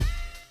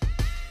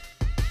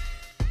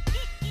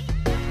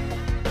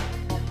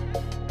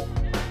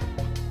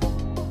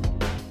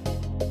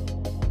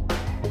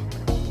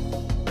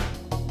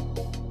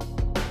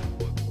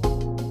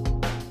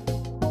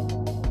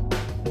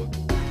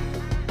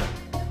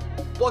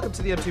Welcome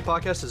to the M2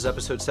 Podcast. This is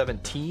episode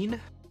 17.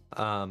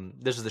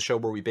 This is the show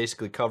where we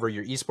basically cover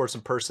your esports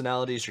and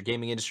personalities, your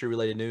gaming industry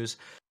related news,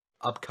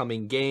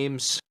 upcoming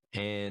games,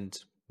 and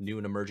new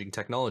and emerging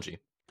technology.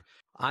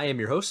 I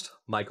am your host,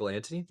 Michael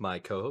Anthony, my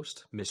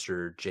co-host,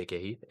 Mr. J.K.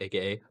 Heath,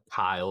 aka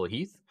Kyle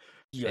Heath.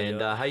 And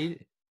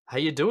how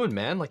you doing,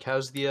 man? Like,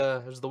 how's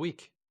the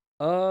week?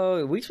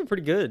 Week's been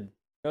pretty good.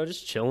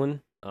 Just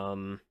chilling.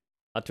 Not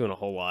doing a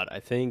whole lot. I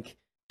think in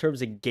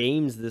terms of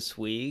games this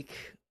week,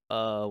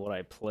 what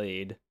I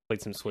played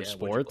some Switch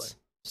Sports.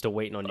 Still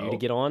waiting on you to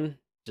get on.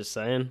 Just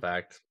saying.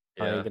 Fact.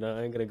 I Yeah.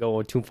 ain't gonna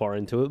go too far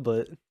into it,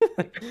 but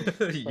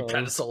You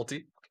kind of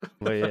salty.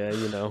 but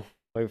yeah,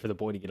 wait for the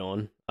boy to get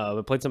on.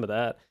 But played some of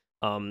that.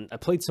 I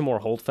played some more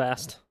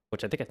Holdfast,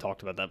 which I think I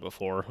talked about that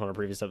before on a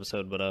previous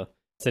episode. But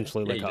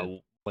essentially like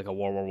a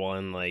World War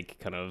One, like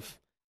kind of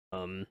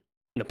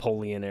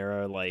Napoleon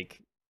era,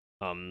 like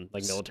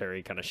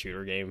military kind of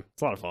shooter game.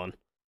 It's a lot of fun.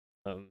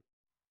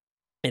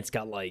 It's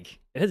got it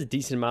has a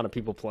decent amount of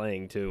people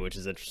playing too, which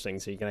is interesting.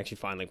 So you can actually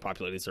find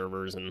populated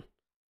servers, and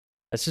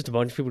it's just a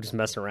bunch of people just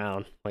messing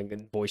around, like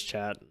in voice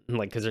chat, and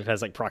because it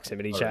has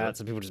proximity chat,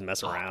 so people just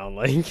mess around.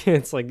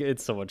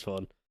 It's so much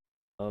fun.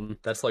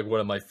 That's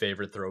one of my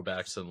favorite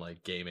throwbacks in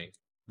gaming.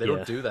 They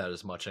don't do that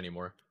as much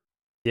anymore.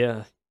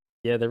 Yeah,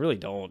 they really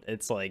don't.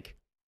 It's something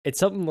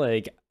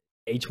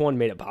H1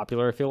 made it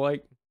popular, I feel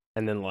like,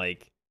 and then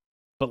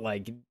but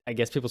I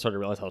guess people started to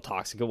realize how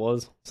toxic it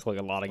was. So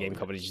a lot of game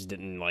companies just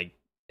didn't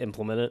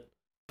implement it.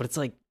 But it's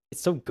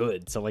it's so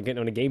good. So when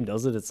a game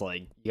does it, it's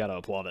you gotta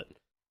applaud it.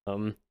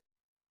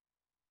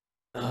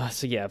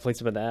 So yeah, I played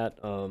some of that.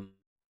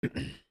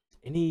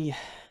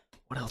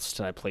 What else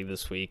did I play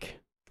this week?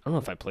 I don't know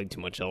if I played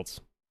too much else.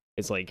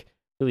 It's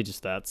really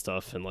just that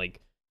stuff and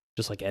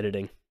just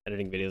editing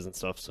videos and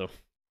stuff. So that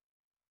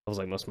was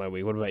most of my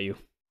week. What about you?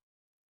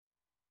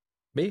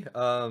 Me,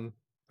 I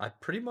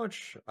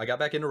got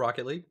back into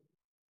Rocket League.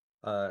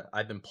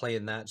 I've been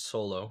playing that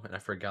solo, and I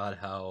forgot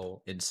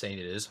how insane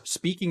it is.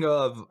 Speaking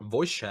of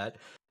voice chat,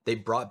 they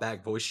brought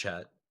back voice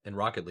chat in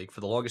Rocket League.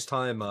 For the longest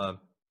time, in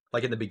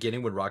the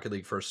beginning when Rocket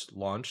League first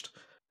launched,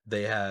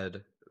 they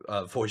had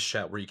voice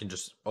chat where you can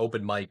just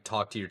open mic,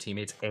 talk to your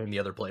teammates and the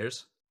other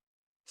players.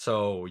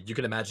 So you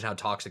can imagine how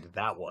toxic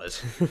that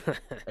was.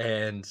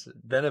 And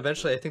then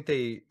eventually, I think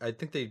they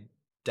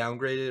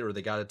downgraded, or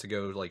they got it to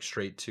go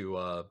straight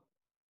to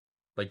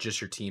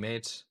just your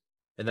teammates,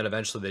 and then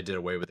eventually they did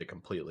away with it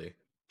completely.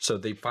 So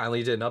they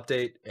finally did an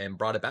update and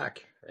brought it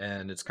back,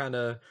 and it's kind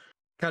of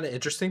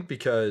interesting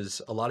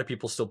because a lot of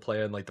people still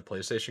play on the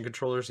PlayStation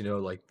controllers.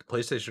 The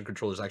PlayStation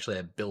controllers actually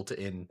have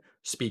built-in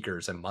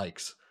speakers and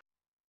mics.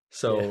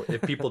 So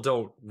if people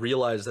don't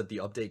realize that the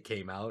update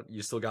came out,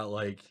 you still got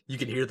you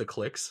can hear the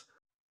clicks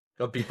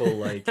of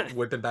people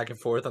whipping back and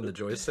forth on the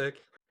joystick,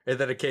 and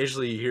then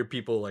occasionally you hear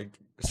people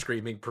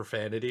screaming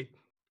profanity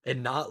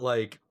and not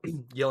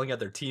yelling at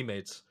their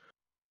teammates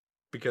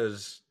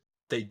because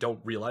they don't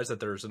realize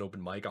that there's an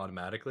open mic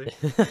automatically.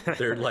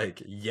 They're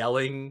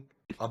yelling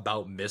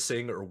about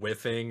missing or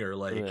whiffing or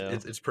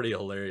it's pretty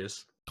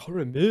hilarious.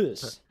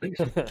 Miss.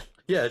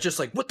 Yeah, it's just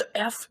what the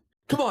F?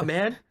 Come on,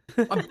 man.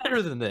 I'm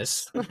better than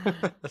this.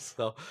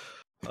 So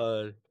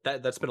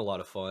that's been a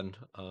lot of fun.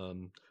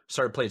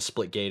 Started playing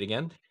Splitgate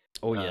again.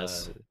 Oh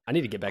yes, I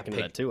need to get back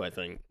into that too. I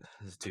think,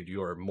 dude,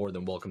 you are more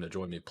than welcome to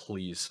join me,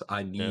 please.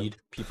 I need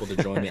people to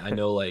join me. I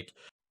know,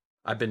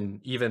 I've been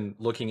even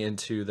looking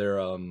into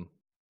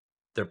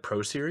their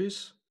pro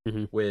series,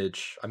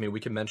 which I mean we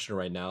can mention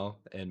right now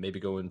and maybe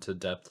go into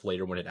depth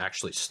later when it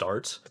actually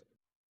starts.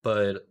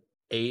 But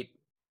I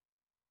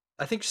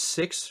think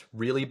 6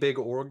 really big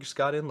orgs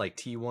got in,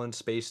 T1,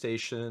 Space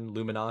Station,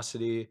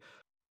 Luminosity.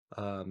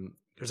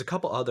 There's a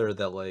couple other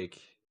that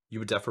you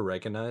would definitely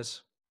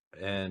recognize,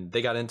 and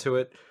they got into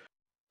it.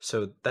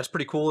 So that's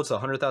pretty cool. It's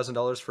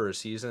 $100,000 for a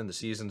season. The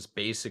season's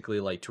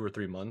basically 2 or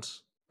 3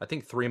 months. I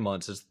think 3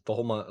 months is the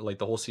whole month,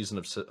 the whole season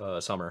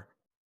of summer.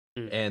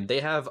 And they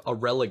have a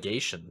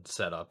relegation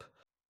set up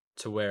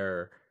to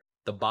where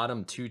the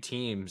bottom 2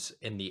 teams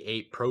in the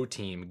 8 pro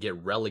team get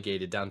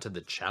relegated down to the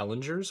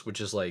challengers,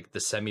 which is the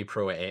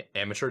semi-pro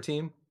amateur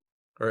team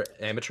or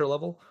amateur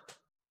level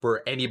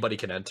where anybody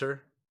can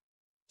enter.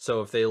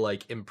 So if they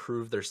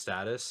improve their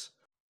status,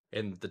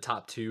 and the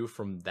top 2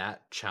 from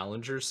that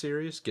challenger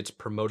series gets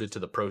promoted to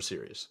the pro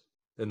series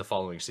in the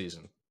following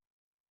season.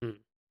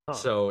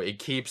 So it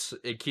keeps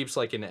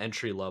an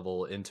entry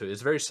level into it.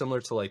 It's very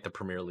similar to the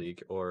Premier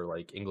League or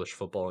English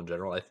football in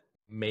general. I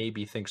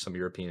maybe think some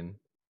European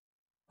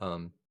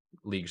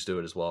leagues do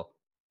it as well.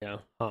 Yeah.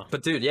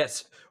 But dude,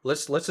 yes,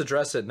 let's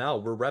address it now.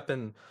 We're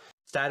repping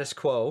status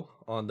quo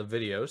on the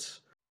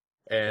videos.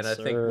 And I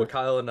think what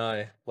Kyle and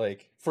I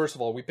first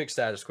of all, we picked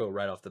status quo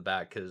right off the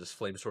bat because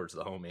Flamesword's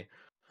the homie.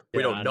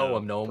 We don't know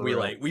him.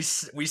 We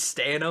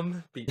stan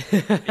him. He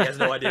has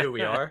no idea who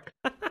we are.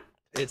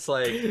 It's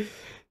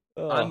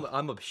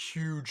I'm a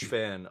huge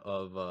fan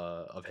of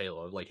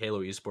Halo.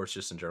 Halo esports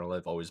just in general,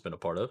 I've always been a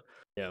part of.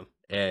 Yeah.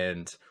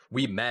 And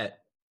we met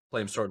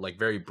Flamesword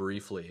very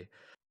briefly,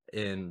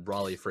 in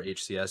Raleigh for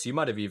HCS. You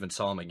might have even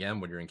saw him again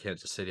when you're in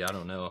Kansas City. I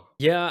don't know.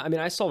 Yeah, I mean,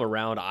 I saw him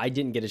around. I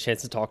didn't get a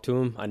chance to talk to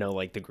him. I know,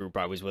 like, the group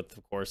I was with,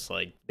 of course,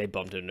 like, they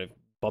bumped into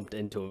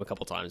him a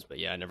couple times, but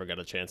yeah, I never got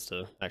a chance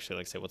to actually,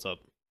 like, say what's up.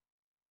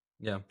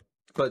 Yeah.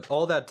 But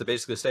all that to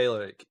basically say,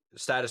 like,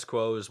 Status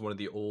Quo is one of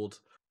the old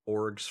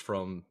orgs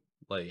from,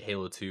 like,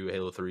 Halo 2,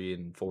 Halo 3,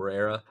 and 4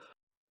 era.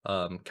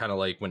 Kind of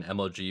like when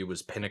MLG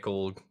was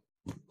pinnacle,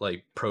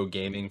 like, pro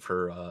gaming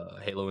for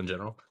Halo in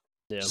general.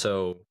 Yeah.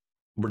 So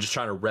we're just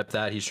trying to rep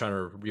that. He's trying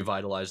to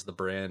revitalize the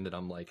brand, and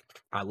I'm like,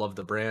 I love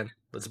the brand.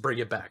 Let's bring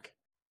it back.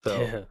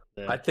 So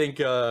Yeah. I think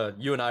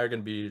you and I are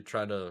going to be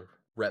trying to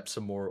rep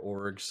some more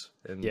orgs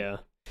and Yeah.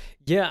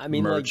 I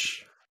mean,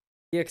 merch. like,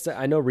 yeah, because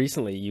I know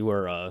recently you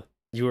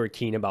were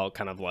keen about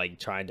kind of like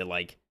trying to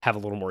like have a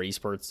little more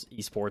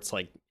esports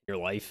like in your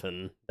life,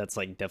 and that's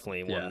like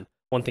definitely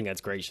one thing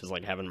that's great is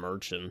like having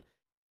merch. And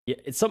yeah,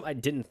 it's something I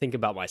didn't think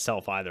about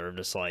myself either. Of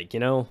just like,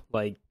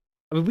 like,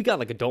 I mean, we got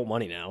like adult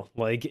money now.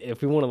 Like,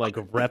 if we want to like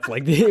rep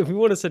like if we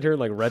want to sit here and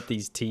like rep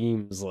these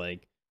teams,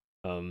 like,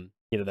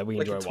 that we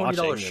Like enjoy a $20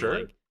 watching, shirt.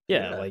 and like,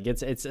 yeah, like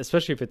it's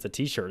especially if it's a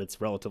t-shirt,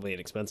 it's relatively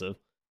inexpensive.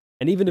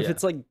 And even if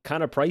it's like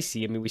kind of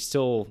pricey, I mean, we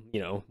still,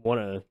 want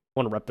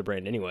to rep the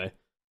brand anyway.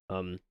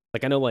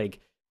 Like I know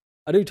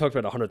you talked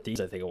about 100 Thieves,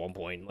 I think, at one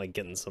point, like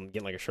getting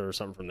like a shirt or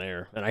something from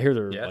there. And I hear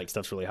their like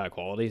stuff's really high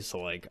quality,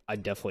 so like I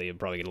definitely am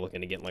probably gonna look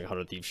into getting like a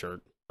 100 Thieves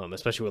shirt.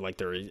 Especially with like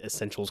their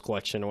essentials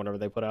collection or whatever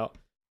they put out.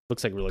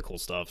 Looks like really cool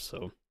stuff.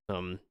 So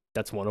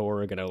that's one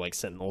org. I know like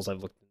Sentinels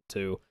I've looked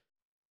into,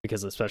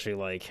 because especially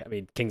like, I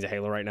mean, Kings of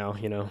Halo right now,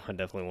 I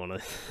definitely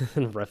want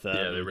to rep that.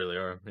 Yeah, they really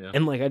are. Yeah.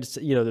 And like I just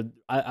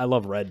I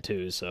love red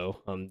too, so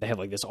they have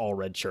like this all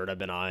red shirt I've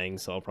been eyeing,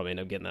 so I'll probably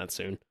end up getting that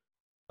soon.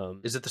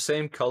 Is it the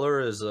same color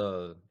as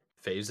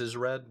FaZe's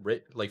red?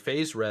 Like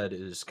FaZe red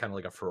is kind of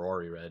like a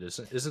Ferrari red.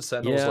 Isn't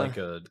Sentinels like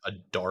a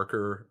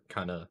darker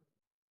kind of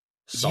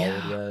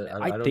solid red? I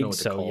I don't know think what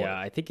to so. call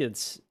Yeah, it. I think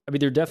I mean,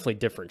 they're definitely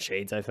different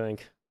shades, I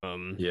think.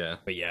 Yeah.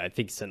 But yeah, I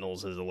think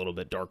Sentinels is a little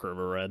bit darker of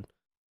a red.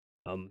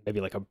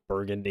 Maybe like a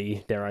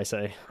burgundy, dare I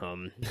say.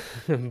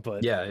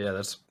 But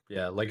that's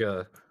like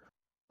a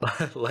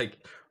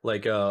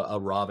like a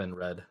Robin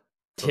red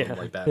from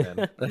like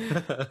Batman.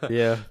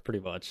 Yeah,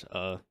 pretty much.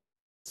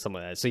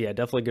 Something like that. So yeah,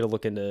 definitely gonna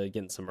look into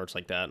getting some merch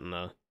like that.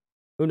 And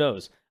who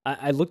knows?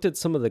 I looked at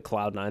some of the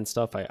Cloud9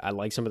 stuff. I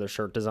like some of their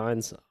shirt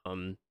designs.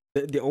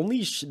 They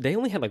only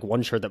had like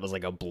one shirt that was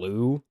like a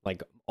blue,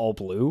 like all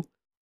blue,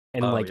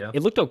 and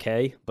it looked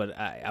okay, but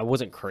I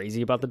wasn't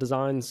crazy about the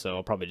design, so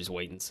I'll probably just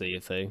wait and see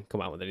if they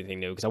come out with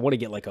anything new, because I want to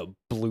get like a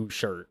blue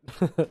shirt,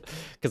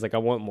 because like I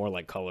want more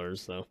like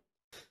colors. So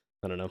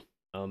I don't know.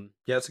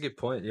 Yeah, that's a good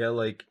point. Yeah,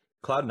 like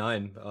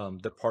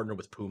Cloud9, they're partnered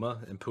with Puma,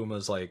 and Puma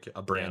is like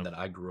a brand that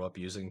I grew up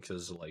using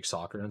because of like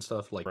soccer and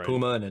stuff. Like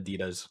Puma and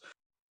Adidas,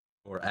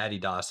 or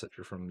Adidas if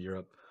you're from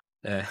Europe,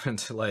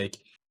 and like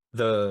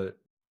the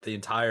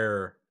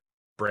entire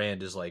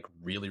brand is like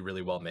really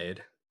really well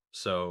made.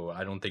 So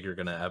I don't think you're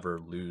gonna ever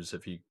lose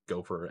if you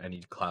go for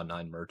any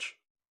Cloud9 merch.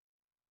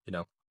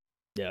 Yeah.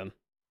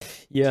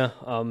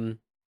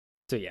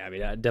 So yeah, I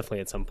mean,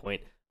 definitely at some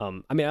point.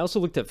 I mean, I also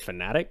looked at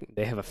Fnatic.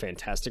 They have a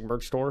fantastic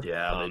merch store.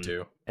 Yeah, they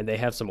do. And they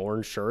have some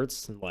orange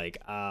shirts. Like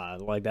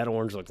that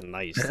orange looks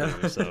nice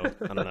too. So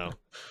I don't know.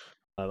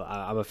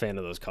 I'm a fan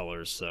of those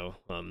colors. So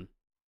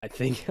I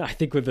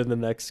think within the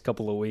next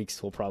couple of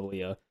weeks we'll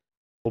probably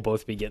we'll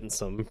both be getting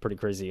some pretty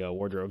crazy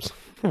wardrobes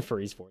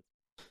for esports.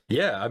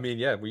 Yeah, I mean,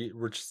 yeah,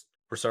 we're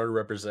starting to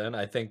represent.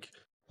 I think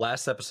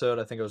last episode,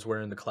 I think I was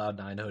wearing the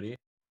Cloud9 hoodie.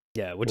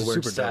 Yeah, which is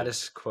super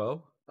Status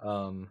Quo.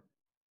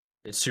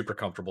 It's super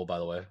comfortable, by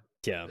the way.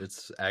 Yeah,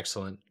 it's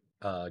excellent.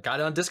 Got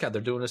it on discount.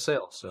 They're doing a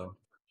sale, so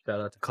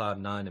shout out to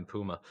Cloud9 and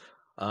Puma.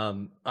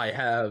 I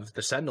have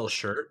the Sentinel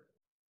shirt,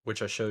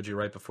 which I showed you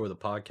right before the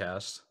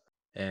podcast,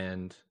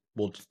 and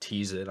we'll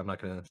tease it.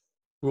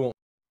 We won't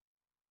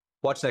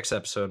watch next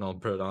episode, and I'll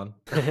put it on.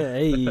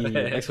 Hey,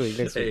 next week.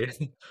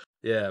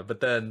 Yeah, but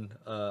then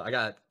I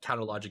got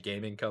Counter Logic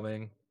Gaming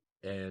coming,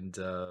 and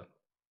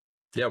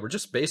yeah, we're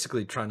just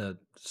basically trying to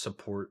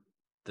support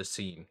the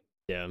scene.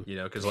 Yeah,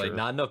 because like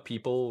not enough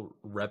people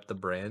rep the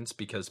brands,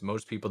 because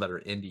most people that are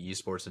into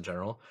esports in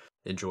general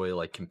enjoy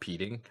like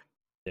competing.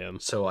 Yeah.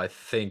 So I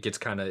think it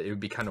would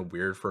be kind of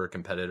weird for a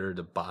competitor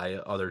to buy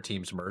other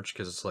teams' merch,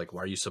 because it's like,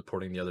 why are you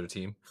supporting the other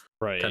team?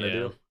 Right. Kind of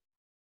deal.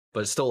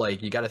 But it's still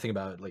like, you got to think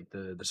about like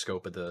the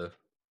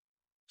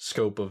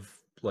scope of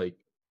like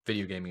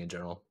video gaming in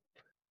general,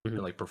 and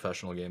like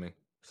professional gaming.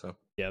 So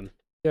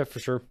yeah, for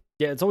sure.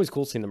 Yeah, it's always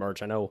cool seeing the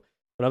merch. I know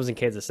when I was in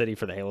Kansas City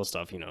for the Halo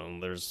stuff,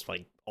 there's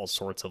like all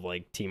sorts of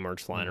like team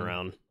merch flying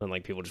around, and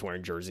like people just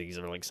wearing jerseys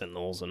or like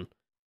Sentinels, and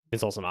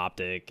it's also an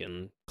Optic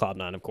and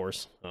Cloud9, of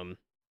course. And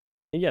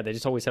yeah, they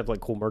just always have like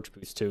cool merch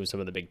booths too, some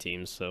of the big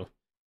teams. So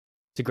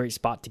it's a great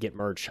spot to get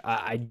merch.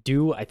 I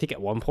think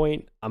at one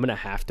point I'm gonna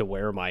have to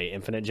wear my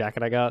Infinite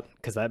jacket I got,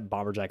 because that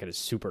bomber jacket is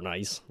super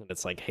nice, and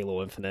it's like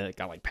Halo Infinite. It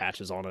got like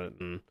patches on it,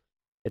 and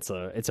it's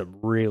a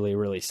really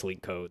really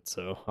sleek coat.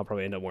 So I'll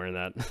probably end up wearing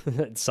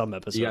that some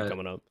episode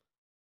coming up.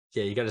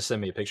 Yeah, you got to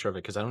send me a picture of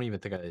it because I don't even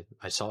think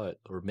I saw it,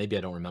 or maybe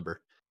I don't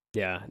remember.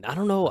 Yeah, I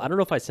don't know. But I don't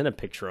know if I sent a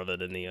picture of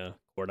it in the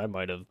court. I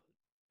might have.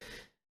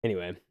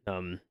 Anyway,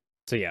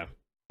 so yeah,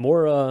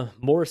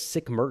 more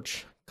sick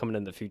merch coming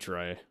in the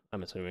future.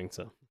 I'm assuming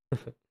so.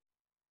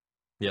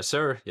 yes,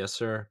 sir. Yes,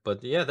 sir.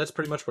 But yeah, that's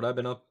pretty much what I've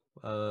been up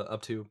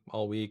to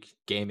all week,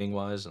 gaming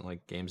wise and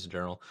like games in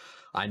general.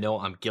 I know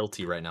I'm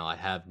guilty right now. I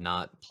have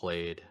not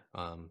played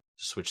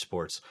Switch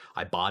Sports.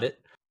 I bought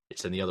it.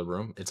 It's in the other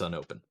room. It's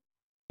unopened.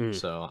 Mm.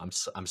 So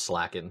I'm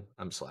slacking.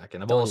 I'm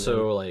slacking. I've Telling you, man.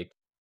 also like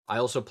I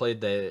also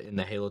played in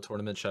the Halo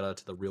tournament. Shout out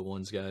to the Real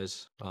Ones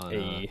guys on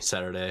A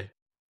Saturday.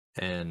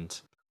 And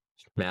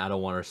man, I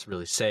don't want to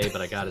really say,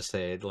 but I gotta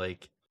say,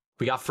 like,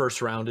 we got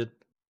first rounded.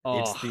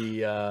 It's oh,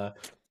 the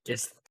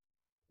it's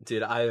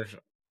dude, I've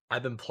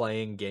been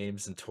playing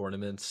games and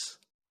tournaments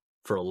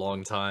for a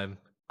long time.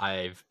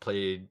 I've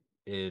played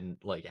in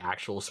like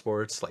actual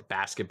sports like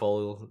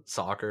basketball,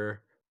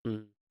 soccer,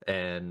 mm,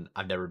 and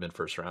I've never been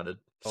first rounded.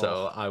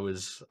 So oh. I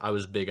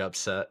was big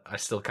upset. I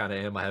still kind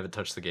of am. I haven't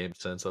touched the game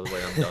since. I was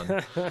like, I'm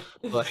done.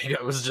 Like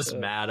I was just Uh,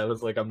 mad. I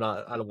was like, I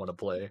don't want to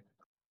play.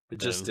 It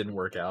just damn. didn't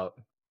work out.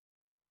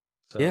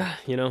 So Yeah,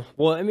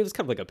 well, I mean, it's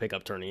kind of like a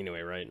pickup tourney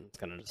anyway, right? It's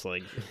kind of just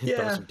like throw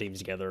yeah, some teams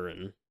together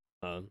and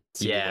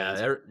see who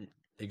yeah, wins.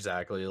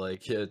 exactly.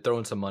 Like yeah,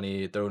 throwing some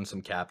money, throwing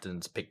some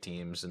captains, pick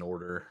teams in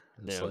order.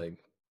 It's Yeah, like,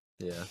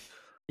 yeah.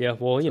 yeah.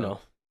 Well, So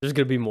there's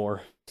gonna be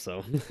more.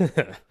 So,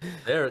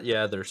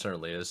 yeah, there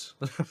certainly is.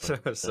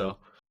 yeah. So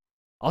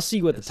I'll see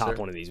you at the yes, top sir.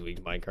 one of these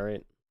weeks, Mike. All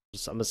right.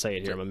 I'm gonna say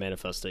it here. I'm Yep. gonna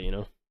manifest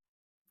it.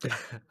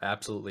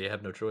 Absolutely, I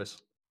have no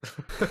choice.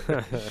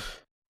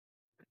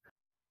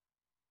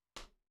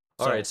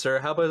 All right, So, sir.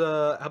 How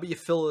about you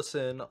fill us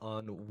in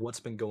on what's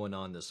been going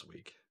on this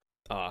week?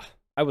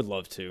 I would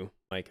love to,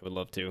 Mike. I would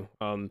love to.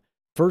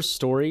 First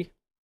story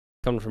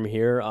coming from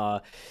here.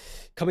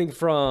 Coming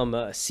from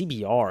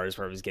CBR is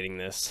where I was getting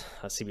this.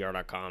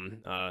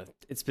 CBR.com.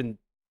 It's been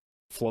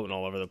floating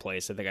all over the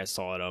place. I think I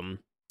saw it.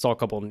 Saw a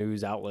couple of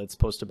news outlets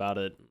post about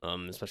it.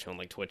 Especially on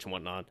like Twitch and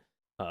whatnot.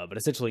 But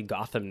essentially,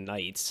 Gotham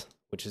Knights,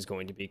 which is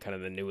going to be kind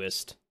of the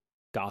newest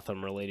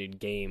Gotham related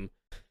game,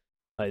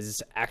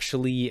 is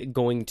actually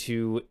going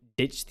to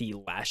ditch the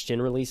last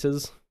gen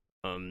releases.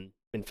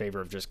 In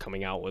favor of just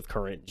coming out with a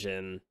current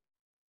gen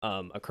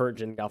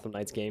Gotham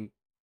Knights game.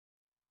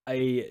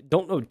 I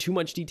don't know too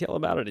much detail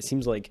about it. It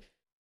seems like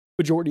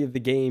majority of the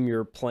game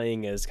you're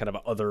playing as kind of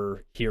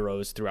other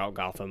heroes throughout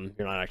Gotham.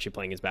 You're not actually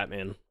playing as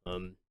Batman.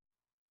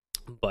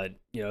 But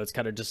it's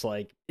kind of just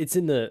like it's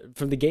from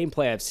the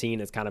gameplay I've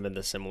seen, it's kind of in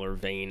the similar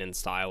vein and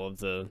style of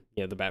the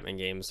Batman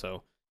game.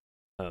 So,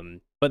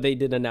 but they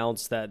did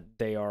announce that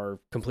they are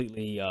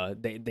completely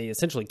they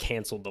essentially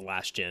canceled the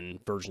last gen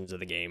versions of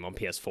the game on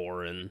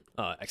PS4 and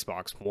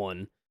Xbox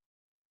One.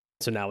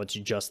 So now it's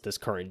just this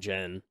current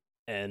gen.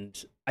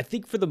 And I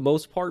think for the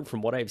most part,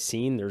 from what I've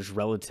seen, there's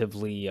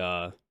relatively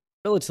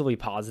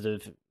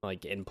positive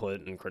like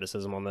input and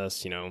criticism on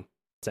this,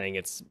 saying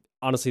it's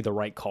honestly the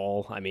right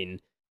call. I mean,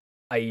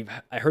 I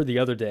heard the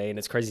other day, and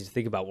it's crazy to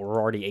think about, we're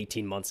already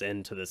 18 months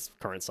into this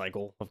current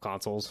cycle of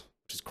consoles,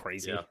 which is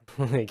crazy.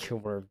 Yeah. Like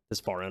we're this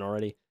far in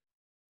already.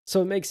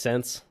 So it makes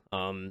sense.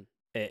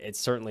 It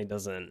certainly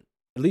doesn't,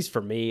 at least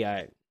for me,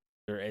 I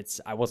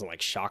wasn't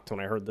like shocked when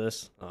I heard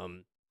this. I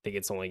think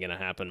it's only going to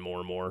happen more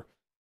and more,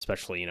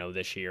 especially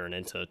this year and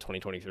into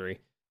 2023.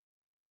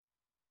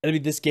 And I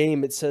mean, this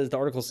game, the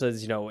article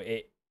says,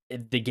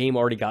 the game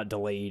already got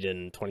delayed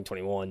in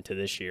 2021 to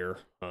this year.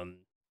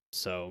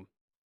 So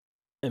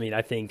I mean,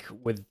 I think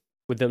with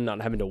them not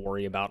having to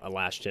worry about a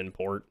last gen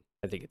port,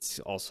 I think it's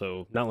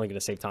also not only going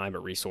to save time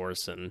but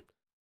resource. And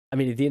I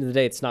mean, at the end of the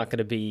day, it's not going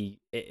to be.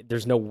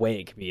 There's no way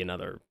it could be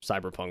another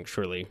Cyberpunk,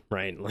 surely,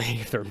 right? Like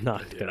if they're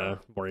not going Yeah. to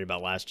worry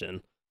about last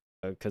gen,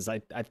 because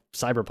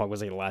Cyberpunk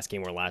was like the last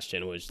game where last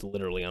gen was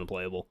literally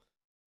unplayable.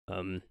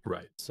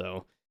 Right.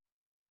 So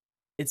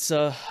it's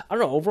I don't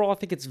know. Overall, I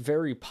think it's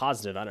very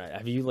positive. I don't know.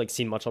 Have you like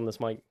seen much on this,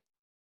 Mike?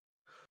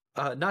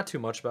 Not too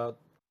much about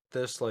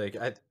this. Like,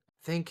 I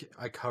think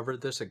I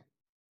covered this a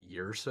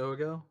year or so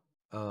ago.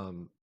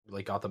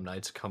 Like Gotham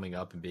Knights coming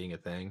up and being a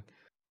thing,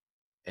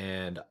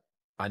 and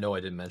I know I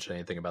didn't mention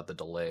anything about the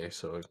delay,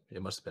 so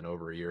it must have been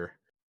over a year.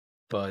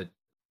 But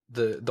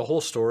the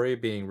whole story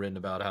being written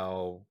about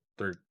how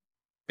they're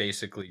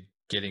basically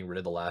getting rid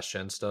of the last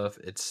gen stuff,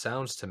 it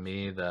sounds to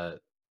me that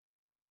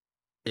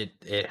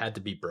it had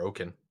to be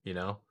broken. You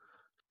know,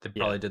 they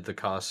Yeah, probably did the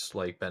cost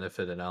like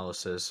benefit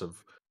analysis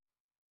of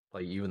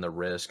like even the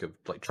risk of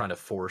like trying to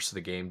force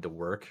the game to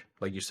work,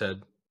 like you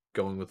said,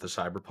 going with the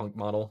cyberpunk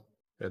model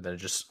and then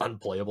just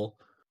unplayable.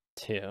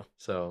 yeah.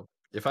 So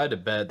if I had to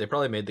bet, they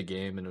probably made the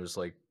game and it was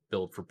like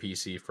built for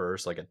PC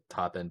first, like a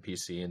top end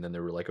PC, and then they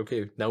were like,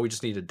 okay, now we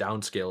just need to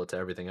downscale it to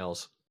everything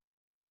else.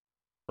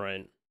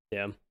 Right.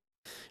 Yeah.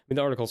 I mean,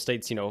 the article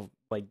states,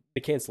 like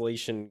the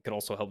cancellation could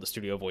also help the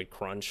studio avoid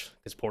crunch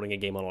because porting a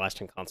game on last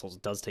gen consoles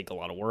does take a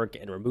lot of work,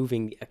 and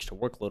removing the extra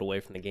workload away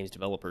from the game's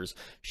developers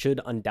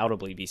should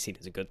undoubtedly be seen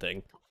as a good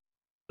thing.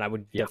 And I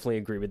would Yeah. definitely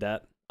agree with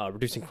that.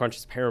 Reducing crunch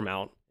is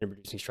paramount in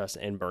reducing stress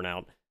and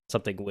burnout.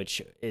 something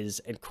which is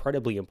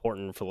incredibly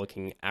important for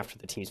looking after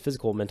the team's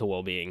physical and mental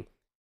well-being.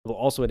 It will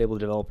also enable the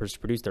developers to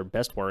produce their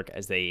best work,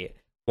 as they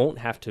won't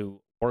have to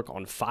work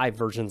on 5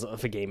 versions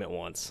of a game at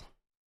once.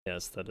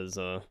 Yes, that's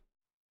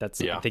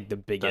I think the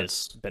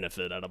biggest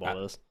benefit out of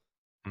all this.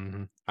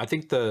 I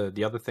think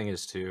the other thing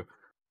is too,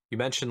 you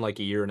mentioned like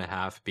a year and a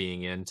half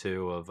being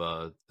into of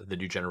the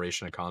new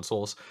generation of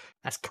consoles.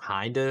 That's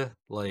kind of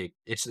like,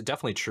 it's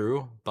definitely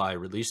true by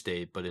release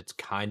date, but it's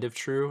kind of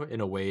true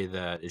in a way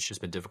that it's just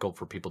been difficult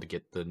for people to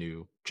get the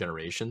new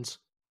generations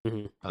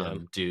Yeah.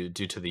 due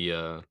to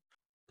the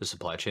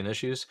supply chain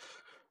issues.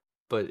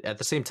 But at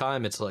the same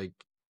time, it's like,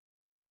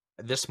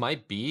 this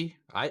might be,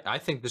 I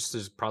think this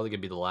is probably gonna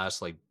be the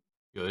last like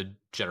good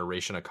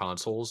generation of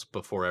consoles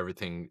before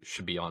everything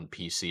should be on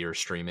PC or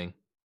streaming.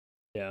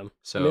 Yeah. I mean,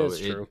 So it's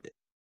true.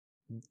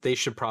 they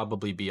should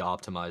probably be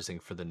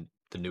optimizing for the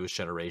newest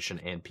generation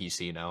and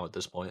PC now at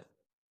this point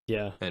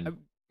Yeah. and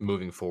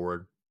moving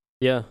forward.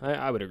 Yeah,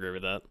 I would agree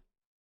with that.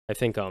 I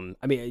think I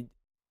mean,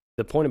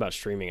 the point about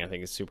streaming I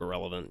think is super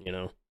relevant,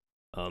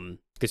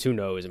 because who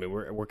knows? I mean,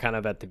 we're kind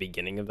of at the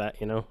beginning of that,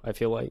 I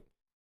feel like.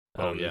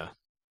 Oh yeah,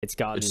 It's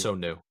gotten it's so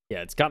new.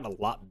 Yeah, it's gotten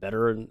a lot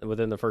better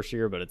within the first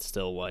year, but it's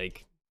still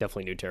like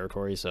definitely new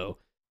territory. So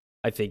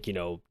I think,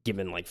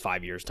 given like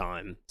 5 years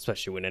time,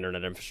 especially when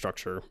internet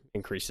infrastructure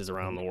increases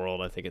around the world,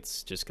 I think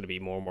it's just going to be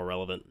more and more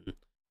relevant. And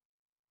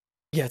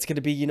yeah, it's going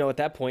to be, at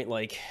that point,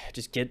 like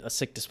just get a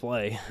sick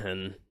display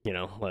and,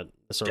 let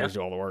the servers do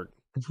all the work.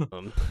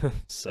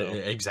 So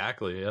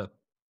Exactly, yeah.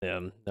 yeah.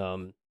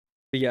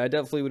 But yeah, I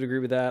definitely would agree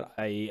with that.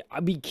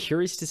 I'd be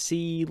curious to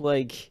see,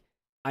 like,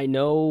 I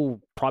know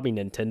probably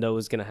Nintendo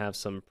is gonna have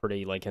some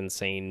pretty like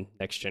insane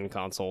next gen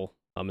console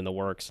in the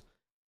works.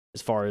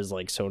 As far as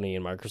like Sony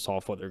and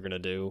Microsoft, what they're gonna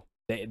do,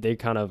 they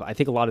kind of, I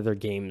think a lot of their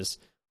games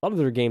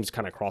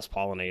kind of cross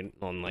pollinate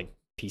on like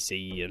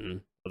PC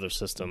and other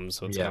systems.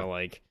 So it's kind of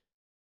like,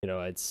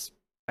 it's,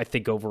 I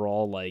think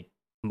overall like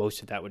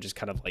most of that would just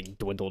kind of like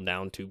dwindle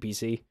down to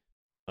PC.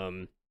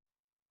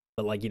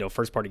 But like,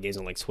 first party games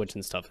on like Switch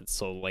and stuff, it's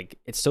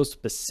so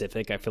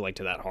specific, I feel like,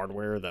 to that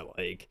hardware that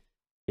like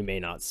you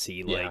may not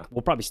see like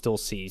we'll probably still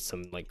see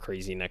some like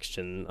crazy next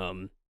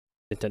gen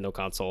Nintendo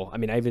console. I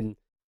mean, I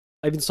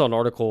even saw an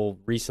article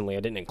recently,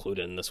 I didn't include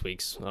it in this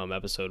week's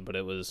episode, but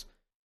it was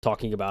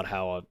talking about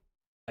how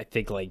I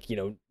think like,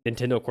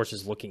 Nintendo of course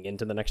is looking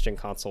into the next gen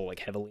console like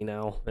heavily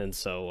now, and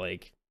so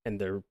like, and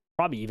they're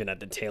probably even at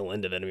the tail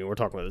end of it. I mean, we're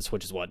talking about the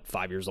Switch is what,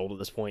 5 years old at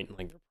this point,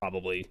 like they're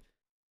probably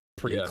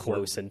pretty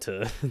close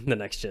into the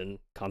next gen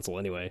console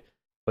anyway.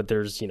 But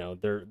there's,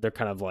 they're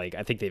kind of like,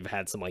 I think they've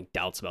had some like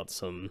doubts about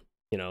some,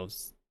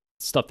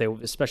 stuff they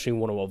especially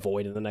want to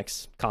avoid in the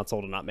next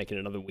console, to not make it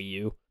another Wii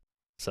U.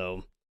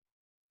 So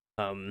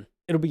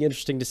it'll be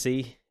interesting to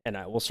see, and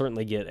we'll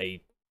certainly get a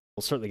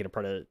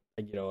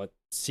a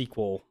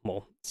sequel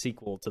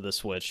to the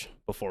Switch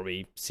before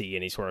we see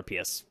any sort of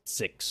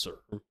PS6 or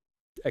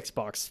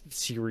Xbox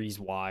Series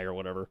Y or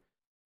whatever.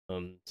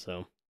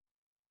 So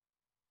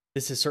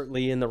this is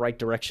certainly in the right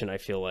direction, I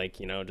feel like,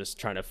 just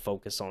trying to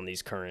focus on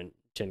these current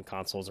gen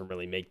consoles and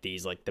really make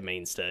these like the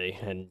mainstay,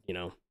 and,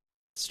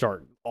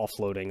 start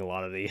offloading a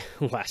lot of the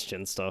last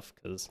gen stuff.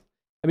 Because,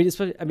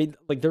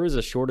 like there is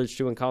a shortage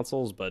too in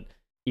consoles, but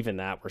even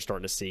that we're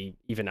starting to see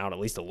even out at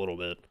least a little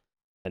bit.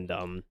 And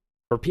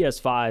for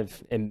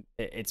PS5, and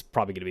it's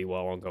probably going to be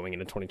well on going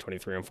into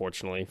 2023,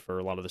 unfortunately, for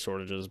a lot of the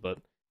shortages. But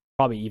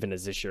probably even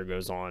as this year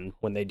goes on,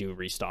 when they do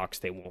restocks,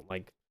 they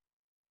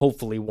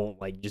hopefully won't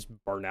like just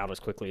burn out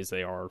as quickly as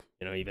they are,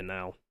 even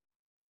now.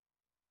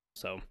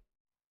 So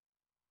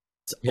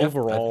it's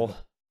overall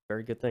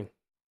very good thing.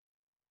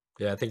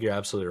 Yeah, I think you're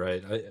absolutely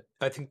right.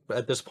 I think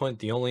at this point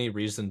the only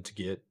reason to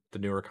get the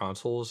newer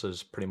consoles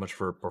is pretty much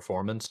for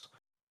performance.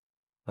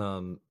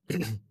 And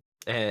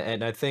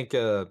I think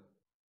I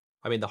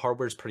mean the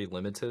hardware is pretty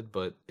limited,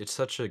 but it's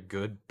such a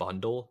good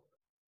bundle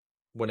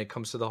when it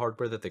comes to the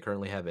hardware that they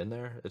currently have in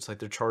there. It's like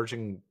they're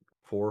charging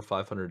 $400 or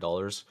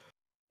 $500.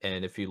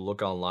 And if you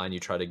look online, you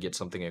try to get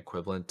something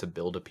equivalent to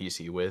build a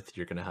PC with,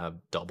 you're gonna have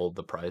double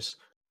the price,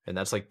 and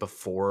that's like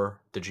before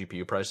the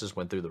GPU prices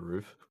went through the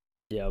roof.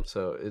 Yeah.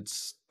 So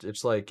it's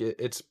like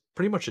it's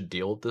pretty much a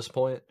deal at this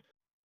point.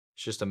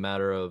 It's just a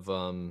matter of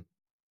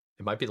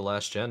it might be the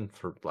last gen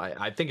for.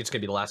 I think it's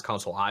gonna be the last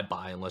console I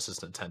buy unless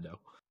it's Nintendo.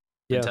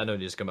 Yeah. Nintendo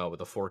needs to come out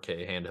with a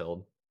 4K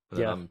handheld, and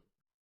then Yeah.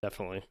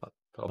 Definitely.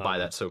 I'll buy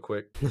that so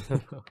quick.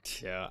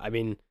 Yeah, I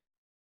mean,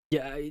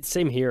 yeah,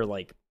 same here.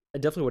 Like, I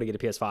definitely want to get a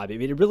PS5. I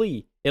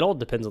mean, it all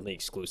depends on the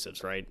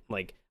exclusives, right?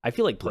 Like, I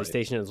feel like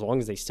PlayStation, as long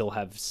as they still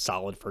have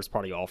solid first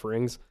party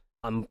offerings,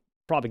 I'm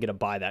probably gonna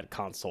buy that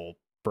console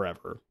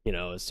forever.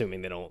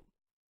 Assuming they don't.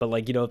 But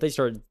like, if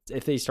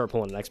they start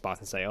pulling an Xbox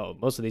and say, oh,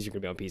 most of these are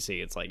gonna be on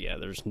PC, it's like, yeah,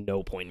 there's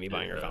no point in me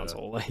buying your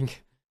console,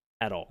 like,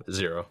 at all.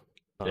 Zero.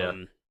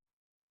 Yeah.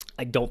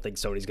 I don't think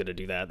Sony's going to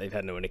do that. They've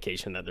had no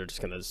indication that they're just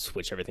going to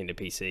switch everything to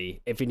PC.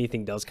 If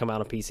anything does come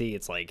out on PC,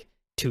 it's like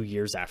 2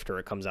 years after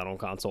it comes out on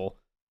console.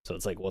 So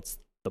it's like, what's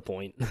the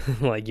point?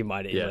 Like, you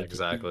might,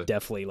 exactly. You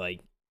definitely, like,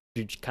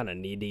 you kind of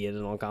need to get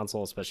it on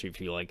console, especially if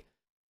you like,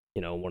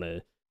 want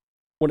to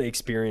want to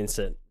experience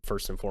it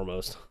first and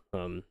foremost.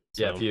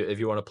 Yeah, So if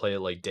you want to play it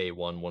like day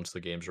one once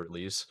the game's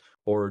release,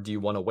 or do you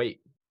want to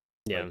wait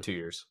yeah, like 2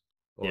 years,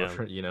 or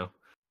yeah. you know?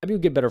 I mean,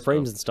 we get better So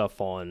frames and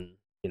stuff on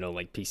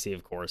like PC,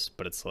 of course,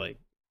 but it's like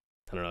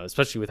I don't know,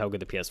 especially with how good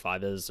the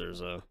PS5 is.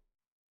 There's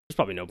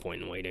probably no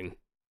point in waiting,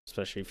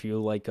 especially if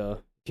you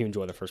if you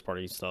enjoy the first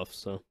party stuff.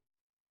 So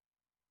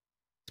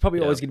it's probably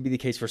yeah, always going to be the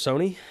case for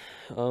Sony.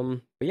 But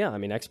yeah, I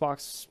mean,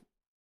 Xbox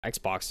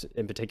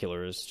in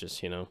particular is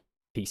just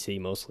PC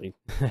mostly.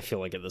 I feel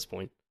like at this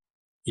point.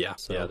 yeah,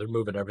 So they're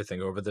moving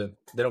everything over. They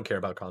don't care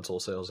about console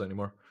sales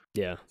anymore.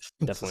 yeah,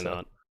 definitely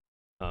So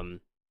not.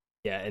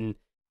 Yeah, and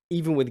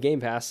even with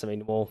Game Pass, I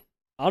mean, well,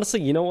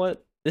 honestly, you know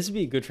what? This would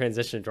be a good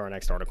transition to our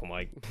next article,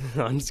 Mike.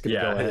 I'm just gonna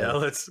go yeah,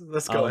 ahead.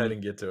 let's go ahead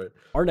and get to it.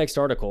 Our next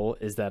article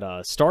is that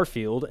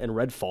Starfield and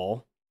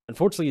Redfall,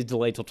 unfortunately, is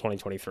delayed till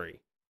 2023.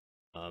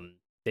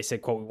 They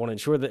said, "quote We want to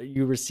ensure that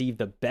you receive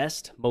the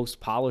best, most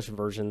polished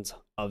versions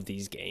of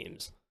these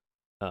games."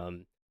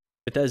 Um,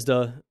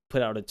 Bethesda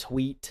put out a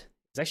tweet.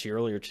 It's actually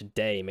earlier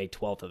today, May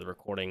 12th, of the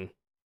recording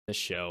this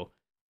show.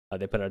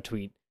 They put out a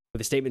tweet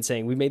with a statement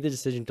saying, "We made the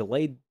decision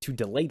to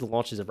delay the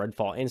launches of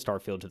Redfall and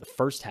Starfield to the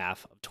first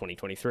half of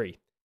 2023.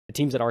 The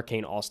teams at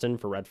Arcane Austin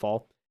for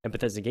Redfall and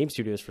Bethesda Game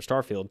Studios for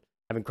Starfield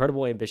have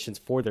incredible ambitions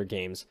for their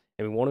games,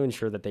 and we want to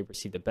ensure that they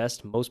receive the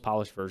best, most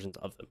polished versions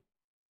of them.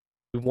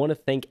 We want to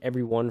thank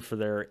everyone for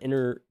their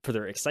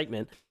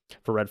excitement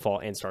for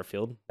Redfall and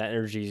Starfield. That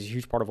energy is a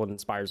huge part of what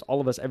inspires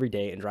all of us every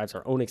day and drives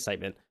our own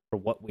excitement for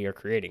what we are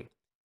creating.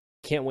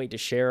 Can't wait to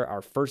share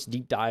our first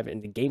deep dive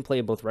into gameplay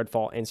of both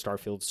Redfall and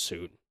Starfield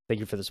soon. Thank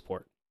you for the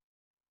support."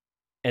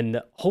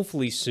 And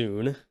hopefully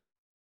soon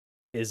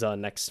is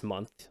next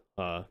month,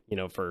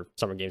 for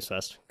Summer Games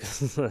Fest,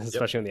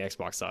 especially on the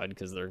Xbox side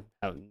because they're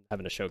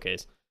having a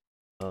showcase.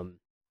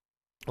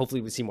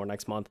 Hopefully we see more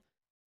next month.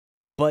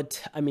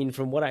 But I mean,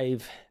 from what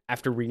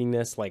after reading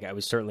this, like I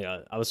was certainly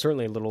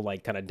a little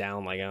like kind of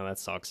down, like, oh, that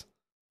sucks.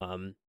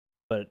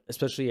 But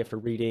especially after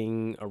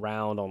reading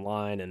around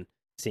online and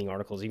seeing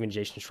articles, even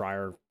Jason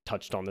Schreier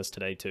touched on this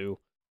today too.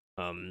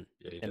 Yeah,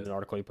 In an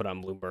article he put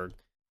on Bloomberg.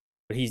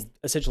 But he's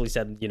essentially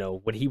said,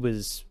 when he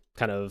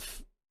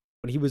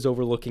was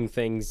overlooking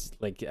things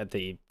like at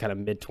the kind of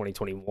mid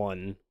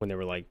 2021 when they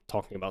were like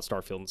talking about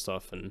Starfield and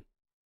stuff, and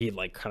he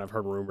like kind of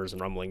heard rumors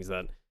and rumblings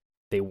that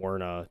they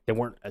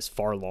weren't as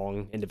far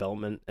along in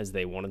development as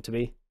they wanted to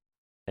be,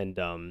 and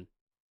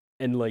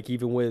like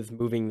even with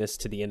moving this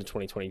to the end of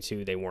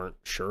 2022, they weren't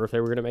sure if they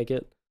were going to make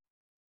it.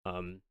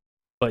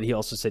 But he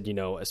also said,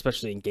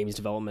 especially in games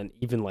development,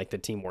 even like the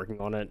team working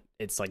on it,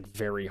 it's like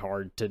very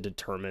hard to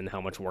determine how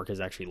much work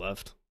is actually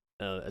left,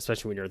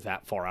 especially when you're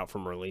that far out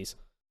from release.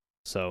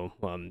 So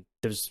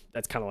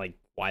that's kind of like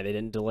why they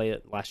didn't delay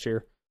it last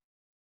year.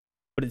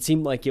 But it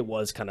seemed like it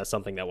was kind of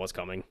something that was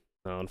coming,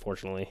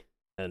 unfortunately.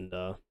 And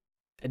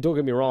don't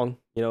get me wrong,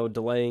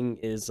 delaying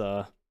is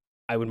I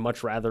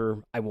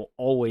will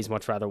always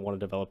much rather want a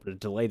developer to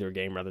delay their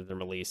game rather than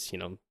release,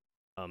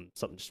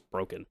 something just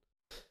broken.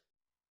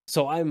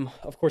 So I'm,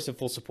 of course, in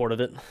full support of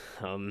it.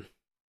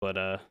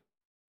 But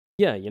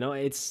yeah,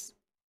 it's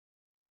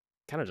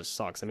kind of just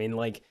sucks. I mean,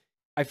 like,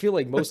 I feel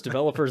like most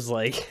developers,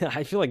 like,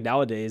 I feel like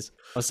nowadays,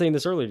 I was saying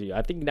this earlier to you,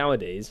 I think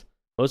nowadays,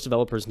 most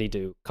developers need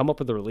to come up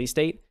with a release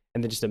date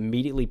and then just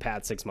immediately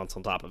pad 6 months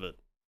on top of it.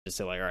 Just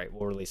say, like, all right,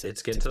 we'll release it.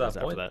 It's getting to that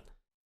point.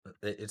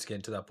 It's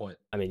getting to that point.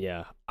 I mean,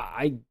 yeah,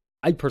 I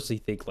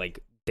personally think, like,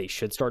 they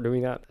should start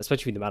doing that,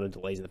 especially with the amount of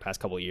delays in the past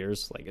couple of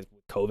years, like, with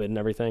COVID and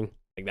everything.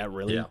 Like, that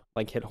really,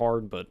 like, hit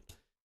hard, but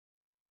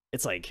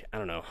it's like, I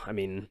don't know. I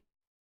mean,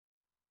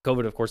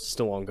 COVID, of course, is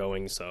still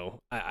ongoing, so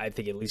I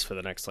think at least for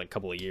the next, like,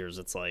 couple of years,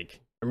 it's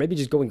like, or maybe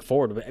just going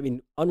forward. But I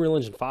mean, Unreal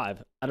Engine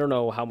 5, I don't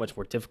know how much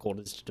more difficult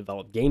it is to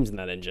develop games in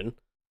that engine.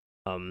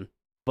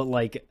 But,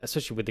 like,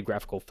 especially with the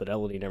graphical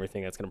fidelity and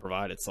everything that's going to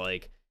provide, it's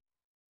like,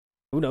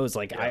 who knows?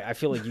 Like, I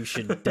feel like you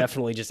should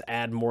definitely just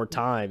add more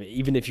time,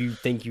 even if you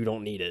think you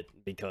don't need it,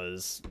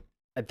 because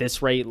at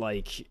this rate,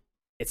 like,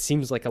 it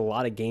seems like a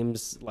lot of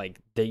games, like,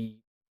 they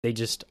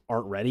just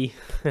aren't ready.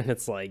 And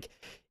it's like,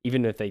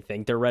 even if they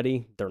think they're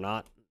ready, they're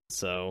not.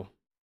 So,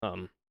 I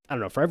don't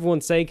know. For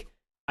everyone's sake,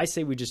 I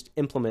say we just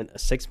implement a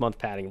 6-month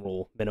padding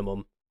rule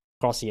minimum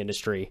across the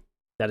industry.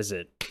 That is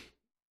it.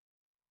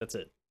 That's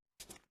it.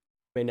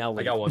 May now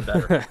leave. I got one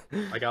better.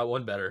 I got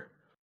one better.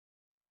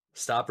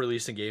 Stop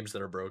releasing games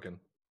that are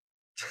broken.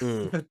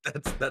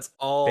 That's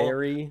all.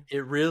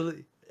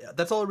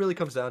 That's all it really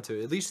comes down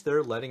to. At least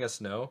they're letting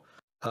us know.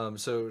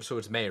 So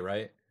it's May,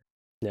 right?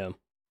 Yeah.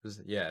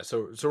 Yeah.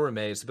 So we're in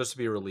May. It's supposed to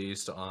be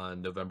released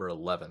on November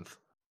 11th,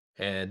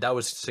 and that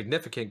was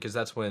significant because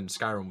that's when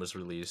Skyrim was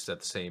released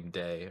at the same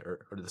day or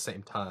the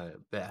same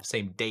time,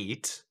 same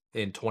date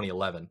in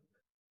 2011.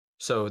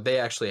 So they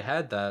actually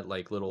had that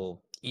like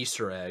little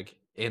Easter egg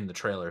in the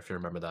trailer, if you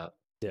remember that.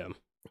 Yeah.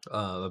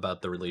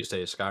 About the release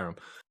date of Skyrim.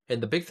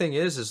 And the big thing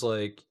is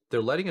like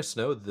they're letting us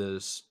know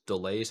this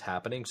delay is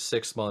happening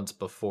 6 months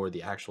before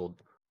the actual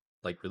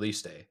like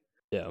release day.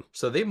 Yeah.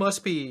 So they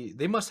must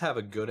have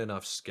a good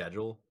enough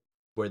schedule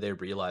where they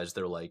realize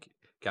they're like,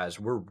 guys,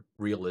 we're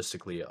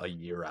realistically a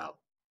year out.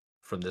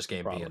 from this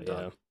game being Probably,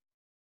 done. yeah.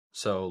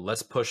 So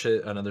let's push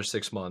it another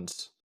 6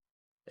 months,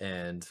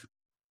 and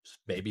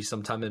maybe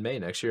sometime in May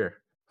next year.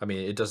 I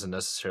mean, it doesn't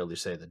necessarily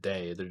say the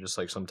day. They're just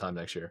like sometime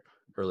next year,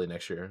 early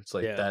next year. It's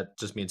like Yeah. that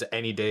just means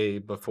any day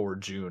before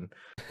June.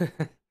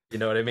 You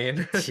know what I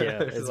mean?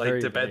 Yeah, It's it's like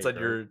very depends vague,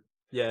 on right?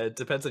 your it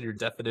depends on your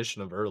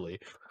definition of early.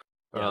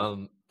 Yeah.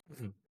 Um,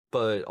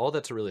 but all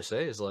that to really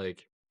say is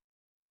like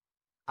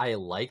I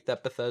like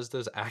that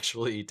Bethesda's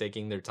actually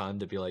taking their time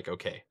to be like,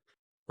 okay,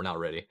 we're not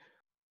ready.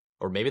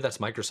 Or maybe that's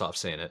Microsoft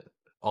saying it.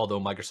 Although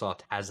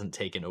Microsoft hasn't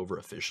taken over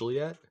officially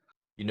yet,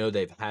 you know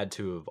they've had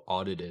to have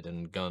audited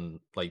and gone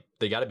like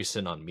they got to be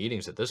sitting on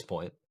meetings at this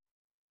point,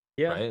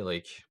 Yeah. right?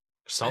 Like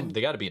I'm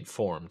they got to be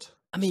informed.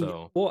 I mean,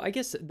 So well, I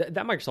guess that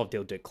Microsoft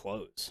deal did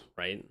close,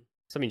 right?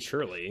 So I mean,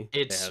 surely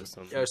they it's have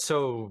some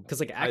so because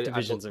like I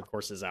Activision's of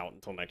course is out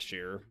until next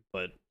year,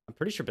 but I'm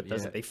pretty sure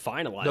Bethesda yeah they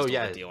no finalized on the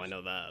yeah deal. I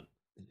know that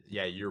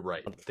yeah you're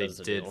right. on the They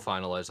Bethesda did deal.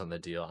 finalize on the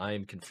deal. I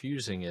am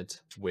confusing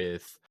it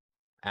with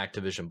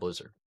Activision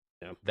Blizzard.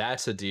 Yeah.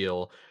 That's a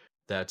deal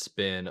that's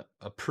been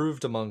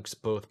approved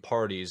amongst both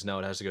parties. Now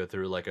it has to go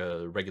through like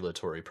a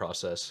regulatory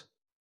process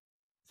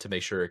to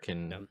make sure it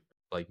can Yeah.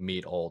 like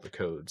meet all the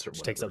codes or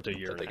Which takes up whatever to a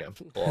year that and they a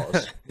got half.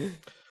 laws.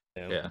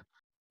 Yeah. Yeah.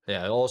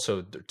 Yeah.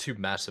 Also, they're two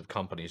massive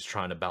companies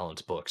trying to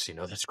balance books.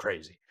 That's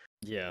crazy.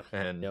 Yeah.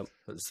 And Yep.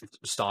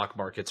 stock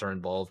markets are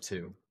involved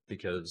too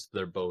because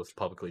they're both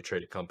publicly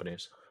traded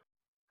companies.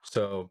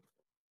 So,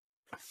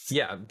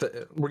 yeah,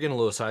 we're getting a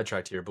little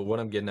sidetracked here. But what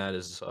I'm getting at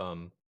is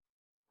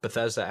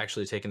Bethesda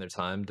actually taking their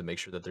time to make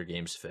sure that their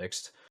game's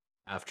fixed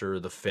after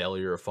the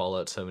failure of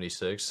Fallout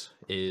 76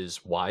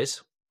 is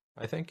wise,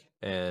 I think.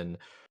 And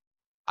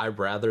I'd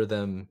rather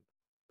them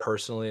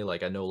personally,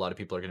 like I know a lot of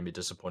people are going to be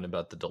disappointed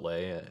about the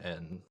delay,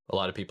 and a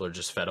lot of people are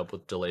just fed up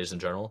with delays in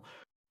general.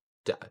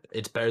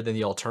 It's better than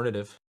the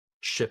alternative.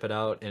 Ship it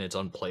out and it's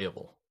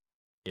unplayable,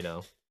 you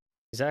know?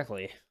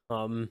 Exactly.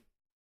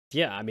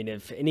 Yeah, I mean,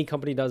 if any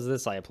company does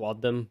this, I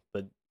applaud them.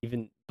 But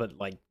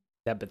like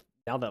that, but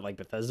now that like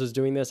Bethesda's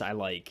doing this, I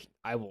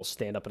will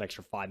stand up an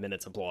extra 5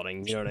 minutes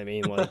applauding. You know what I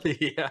mean? Like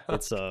Yeah.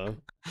 it's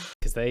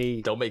because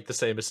they Don't make the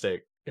same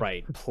mistake.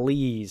 right.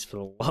 Please, for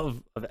the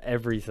love of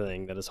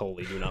everything that is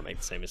holy, do not make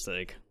the same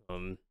mistake.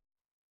 And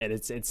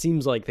it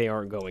seems like they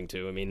aren't going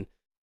to. I mean,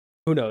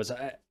 who knows?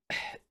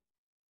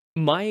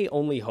 My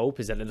only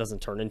hope is that it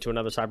doesn't turn into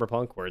another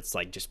Cyberpunk where it's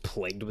like just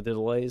plagued with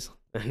delays,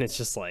 and it's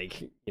just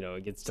like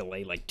it gets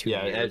delayed like 2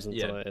 years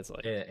until it's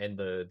like and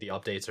the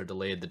updates are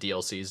delayed, the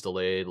DLC is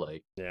delayed,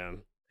 like yeah,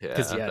 yeah,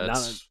 because I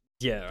that's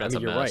a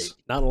mean you're right. mess.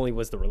 Not only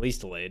was the release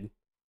delayed,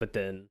 but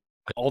then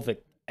all the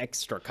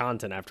extra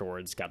content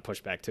afterwards got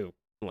pushed back too,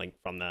 like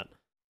from that.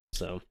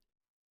 So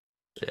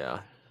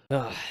Yeah,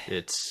 uh,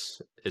 it's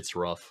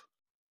rough.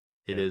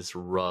 It yeah. is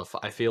rough.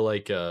 I feel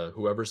like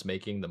whoever's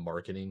making the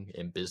marketing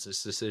and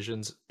business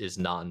decisions is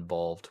not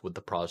involved with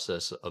the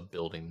process of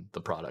building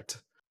the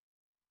product.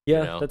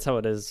 Yeah, that's how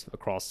it is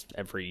across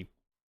every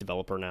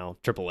developer now,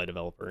 AAA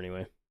developer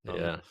anyway.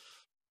 Yeah.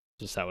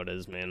 Just how it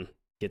is, man.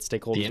 Get The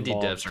stakeholders indie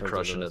involved. devs are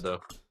crushing it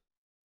though.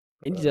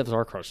 Indie devs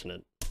are crushing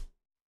it.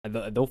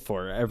 They'll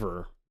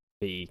forever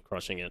be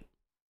crushing it.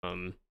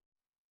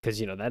 Because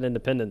that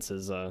independence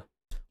is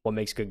what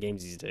makes good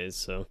games these days.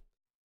 So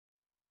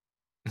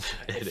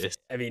It is.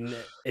 I mean,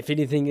 if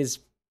anything's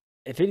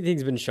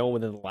been shown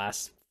within the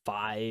last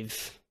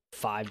 5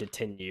 to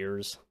 10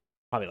 years,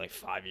 probably like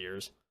 5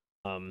 years,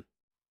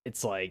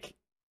 it's like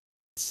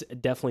it's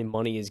definitely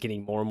money is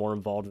getting more and more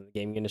involved in the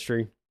gaming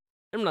industry.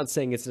 I'm not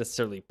saying it's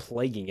necessarily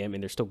plaguing it. I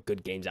mean, there's still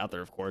good games out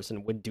there, of course,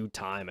 and with due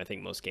time, I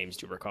think most games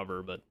do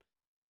recover. But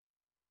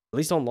at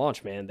least on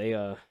launch, man, they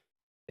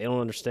don't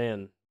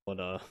understand what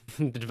the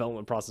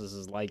development process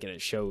is like, and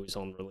it shows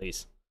on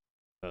release.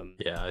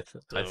 Yeah,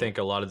 I think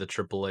a lot of the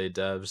AAA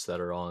devs that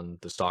are on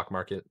the stock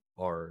market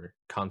are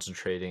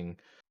concentrating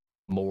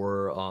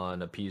more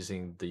on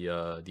appeasing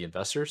the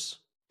investors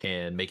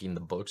and making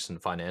the books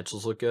and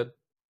financials look good.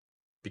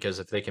 Because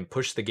if they can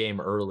push the game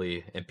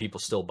early and people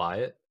still buy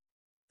it,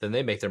 then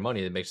they make their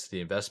money. It makes the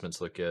investments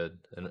look good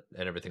and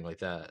everything like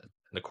that. And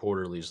the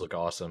quarterlies look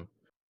awesome.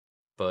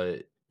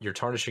 But you're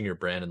tarnishing your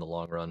brand in the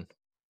long run,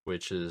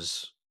 which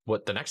is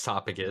what the next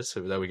topic is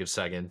that we could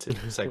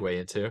segue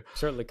into.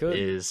 Certainly could.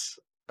 Is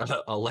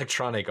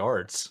Electronic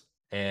Arts,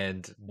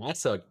 and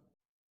that's a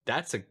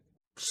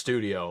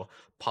studio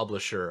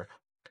publisher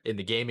in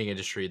the gaming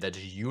industry that's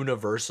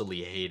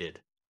universally hated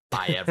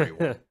by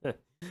everyone.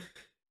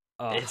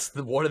 It's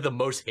one of the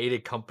most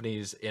hated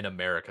companies in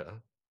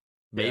America,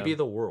 maybe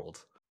the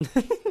world.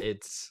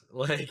 It's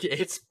like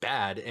it's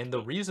bad, and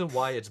the reason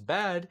why it's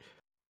bad,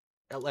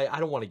 like I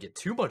don't want to get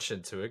too much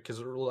into it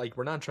because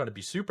we're not trying to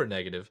be super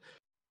negative,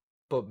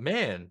 but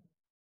man,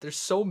 there's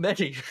so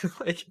many.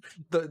 Like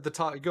the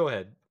top. Go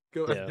ahead.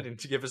 Go ahead and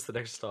give us the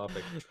next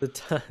topic.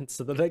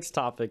 So the next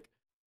topic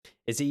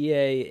is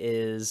EA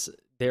is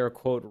they're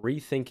quote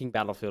rethinking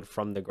Battlefield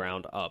from the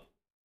ground up.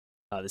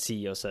 The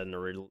CEO said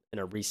in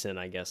a recent,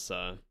 I guess,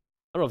 I don't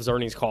know if it's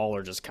earnings call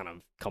or just kind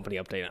of company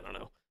update. I don't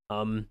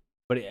know.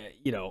 But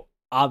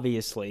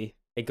obviously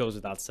it goes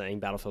without saying,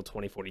 Battlefield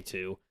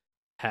 2042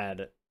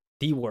 had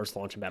the worst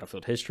launch in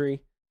Battlefield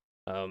history.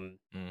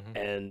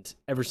 And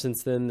ever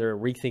since then, they're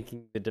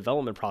rethinking the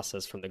development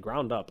process from the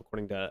ground up,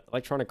 according to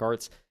Electronic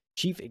Arts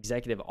Chief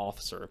Executive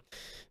Officer.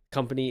 The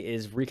company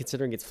is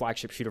reconsidering its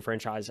flagship shooter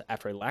franchise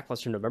after a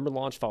lackluster November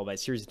launch, followed by a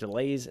series of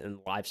delays in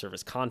live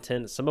service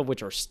content, some of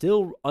which are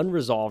still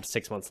unresolved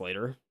 6 months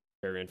later.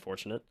 Very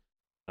unfortunate.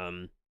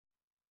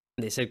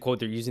 They said, quote,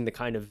 they're using the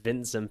kind of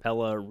Vince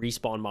Zampella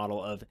respawn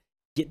model of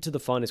get to the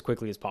fun as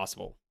quickly as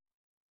possible.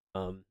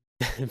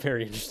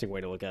 Very interesting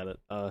way to look at it.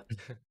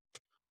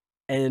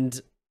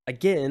 And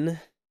again,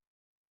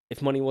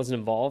 if money wasn't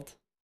involved,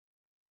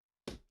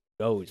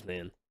 goes,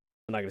 man.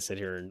 I'm not gonna sit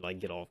here and like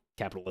get all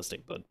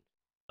capitalistic, but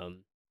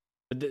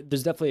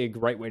there's definitely a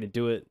right way to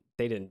do it.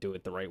 They didn't do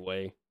it the right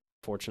way,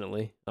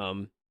 fortunately.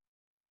 But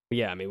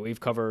yeah, I mean, we've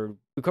covered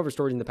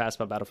stories in the past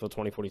about Battlefield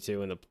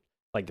 2042, and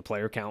the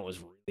player count was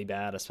really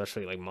bad,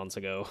 especially like months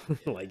ago.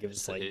 Like it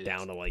was like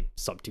down to like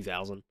sub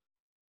 2,000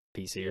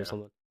 PC or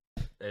something.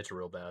 It's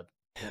real bad.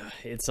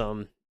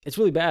 It's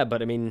really bad,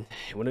 but I mean,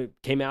 when it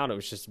came out, it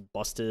was just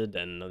busted,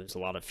 and there's a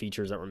lot of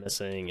features that were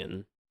missing,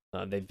 and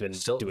they've been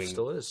doing.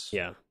 Still is.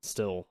 Yeah,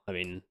 still. I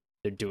mean,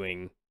 they're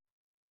doing.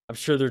 I'm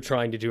sure they're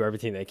trying to do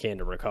everything they can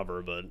to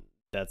recover, but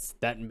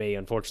that may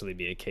unfortunately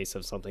be a case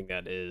of something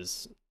that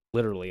is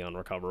literally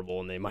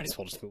unrecoverable, and they might as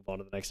well just move on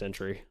to the next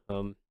entry.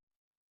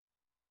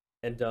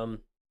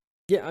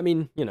 Yeah, I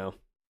mean, you know,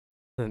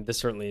 this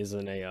certainly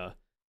isn't a.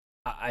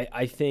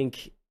 I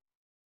think.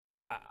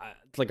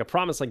 Like a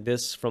promise like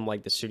this from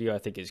like the studio, I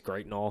think is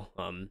great and all.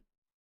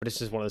 But it's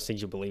just one of those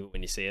things you believe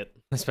when you see it,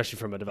 especially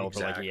from a developer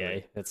like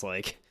EA. It's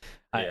like,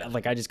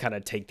 I just kind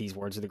of take these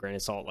words with a grain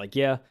of salt. Like,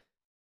 yeah,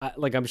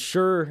 I'm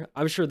sure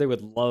they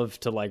would love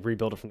to like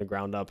rebuild it from the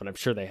ground up, and I'm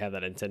sure they have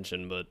that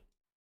intention. But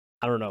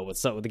I don't know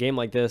what's up with a game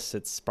like this.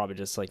 It's probably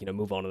just like, you know,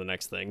 move on to the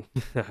next thing,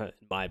 in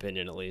my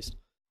opinion, at least.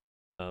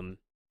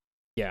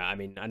 Yeah, I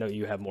mean, I know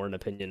you have more an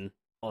opinion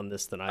on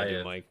this than I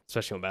do, Mike,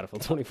 especially on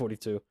Battlefield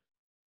 2042.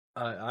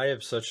 I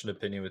have such an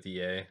opinion with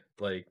EA.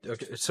 Like,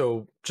 okay,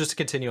 so just to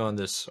continue on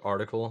this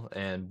article,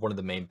 and one of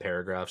the main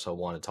paragraphs I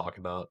want to talk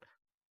about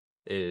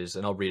is,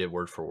 and I'll read it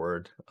word for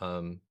word.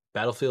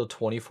 Battlefield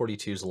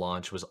 2042's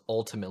launch was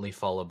ultimately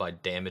followed by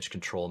damage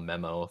control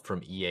memo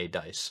from EA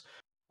DICE,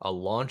 a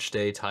launch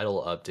day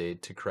title update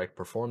to correct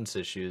performance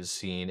issues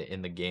seen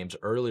in the game's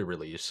early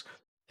release,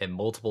 and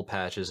multiple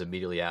patches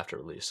immediately after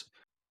release.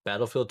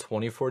 Battlefield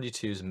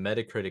 2042's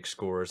Metacritic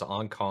scores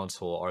on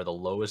console are the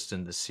lowest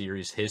in the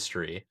series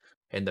history,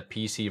 and the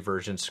PC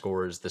version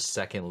scores the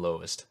second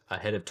lowest,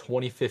 ahead of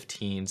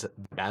 2015's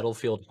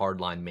Battlefield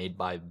Hardline made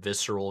by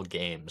Visceral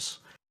Games.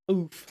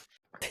 Oof.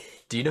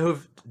 Do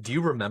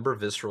you remember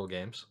Visceral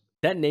Games?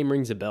 That name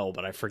rings a bell,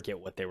 but I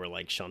forget what they were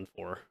like shunned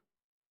for.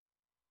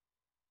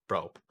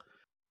 Bro,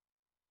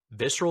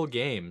 Visceral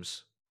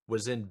Games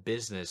was in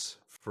business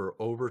for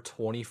over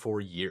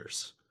 24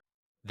 years.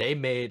 They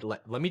made,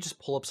 let me just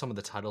pull up some of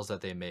the titles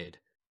that they made.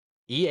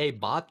 EA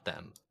bought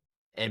them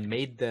and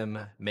made them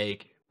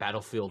make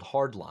Battlefield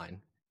Hardline,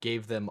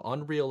 gave them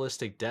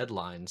unrealistic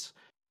deadlines.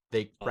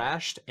 They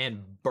crashed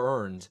and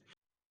burned.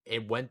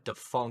 It went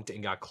defunct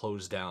and got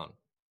closed down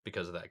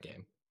because of that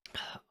game.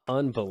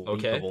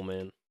 Unbelievable,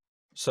 man.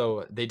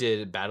 So they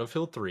did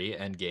Battlefield 3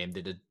 Endgame.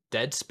 They did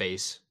Dead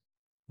Space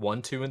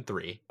 1, 2, and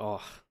 3.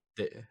 Oh,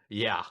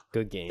 yeah.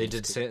 Good games. They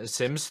did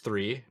Sims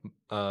 3.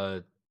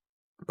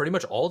 Pretty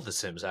much all of the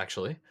Sims,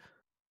 actually.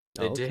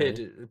 They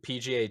did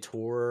PGA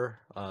Tour,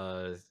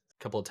 a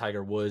couple of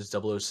Tiger Woods,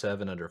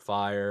 007 Under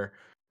Fire.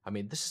 I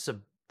mean, this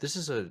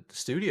is a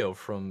studio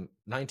from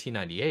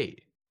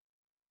 1998.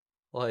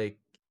 Like,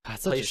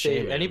 that's such a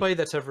shame, man. Anybody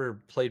that's ever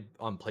played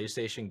on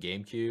PlayStation,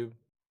 GameCube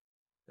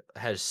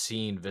has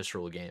seen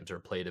Visceral Games or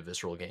played a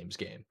Visceral Games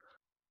game.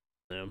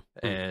 Yeah.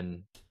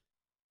 And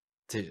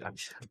dude,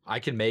 I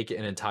can make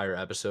an entire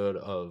episode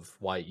of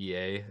why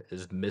EA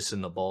is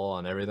missing the ball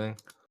on everything.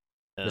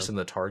 Missing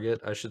the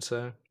target, I should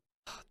say.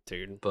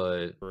 Dude,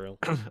 but for real.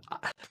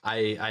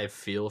 I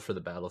feel for the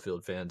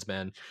Battlefield fans,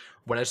 man.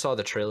 When I saw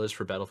the trailers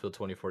for Battlefield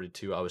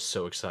 2042, I was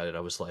so excited. I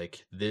was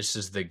like, this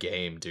is the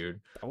game,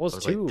 dude. I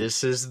was too. Like,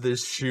 this is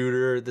this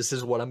shooter. This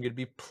is what I'm going to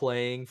be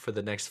playing for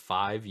the next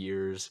 5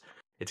 years.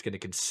 It's going to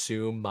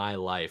consume my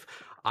life.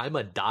 I'm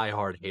a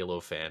diehard Halo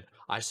fan.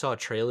 I saw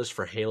trailers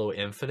for Halo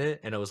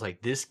Infinite, and I was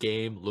like, this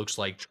game looks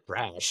like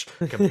trash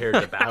compared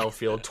to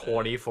Battlefield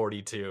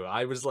 2042.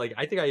 I was like,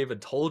 I think I even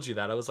told you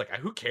that. I was like,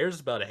 who cares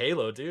about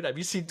Halo, dude? Have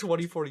you seen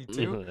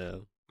 2042? Yeah.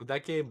 When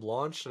that game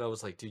launched, and I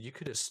was like, dude, you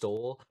could have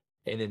stole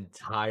an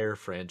entire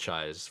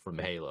franchise from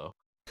Halo.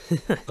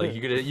 Like,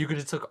 you could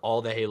have took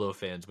all the Halo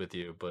fans with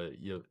you, but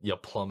you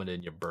plummeted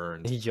and you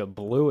burned. You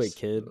blew it,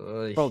 kid.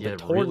 Bro, the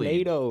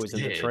tornadoes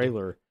in the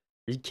trailer.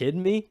 Are you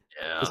kidding me?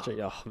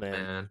 Yeah. Oh,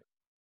 man.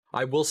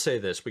 I will say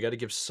this, we got to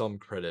give some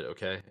credit,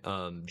 okay?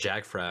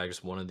 Jack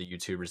Frags, one of the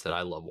YouTubers that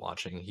I love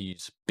watching,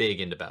 he's big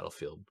into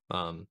Battlefield.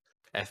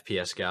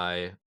 FPS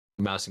guy,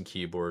 mouse and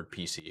keyboard,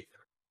 PC.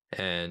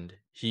 And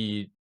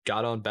he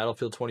got on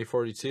Battlefield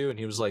 2042 and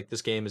he was like,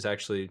 this game is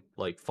actually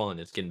like fun,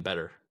 it's getting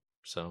better.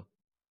 So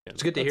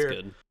it's good to hear.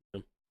 Good.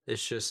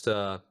 It's just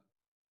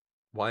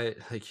why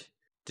like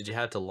did you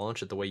have to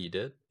launch it the way you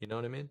did? You know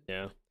what I mean?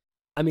 Yeah.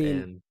 I mean,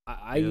 And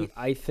yeah,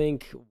 I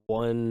think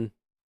one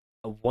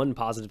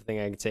positive thing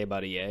I can say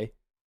about EA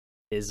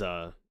is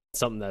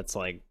something that's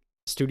like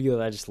studio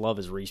that I just love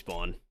is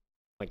Respawn.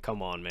 Like,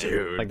 come on, man.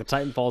 Like dude. the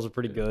Titanfalls are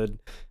pretty good.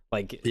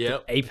 Like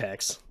Yep.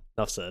 Apex.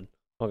 Enough said. I'm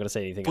not gonna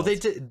say anything Well, else.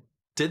 they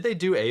did they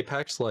do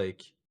Apex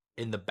like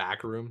in the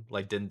back room?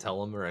 Like didn't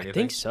tell them or I think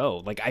anything? so.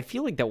 Like I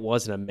feel like that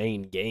wasn't a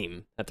main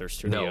game at their No, it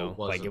studio.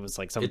 Like it wasn't. was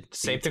like some It B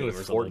same thing team with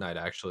or something. Fortnite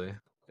actually.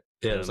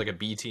 Yeah, it was Um, like a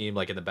B team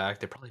like in the back.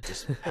 They probably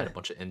just had a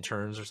bunch of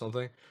interns or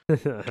something. A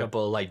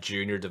couple of like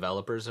junior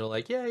developers and are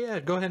like, yeah, yeah,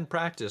 go ahead and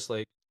practice.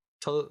 Like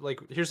tell like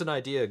here's an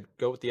idea,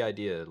 go with the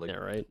idea. Like yeah,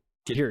 right.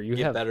 get Here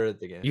get better at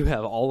the game. you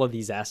have all of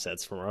these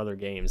assets from our other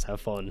games. Have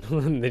fun.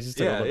 They just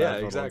took all Yeah, the yeah,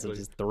 Battlefield ones and exactly.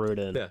 just threw it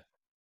in. Yeah.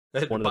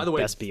 And One of by the the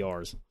way, best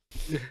BRs.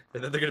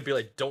 and then they're gonna be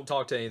like, don't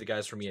talk to any of the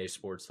guys from EA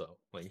Sports though.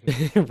 Like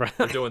they're Right.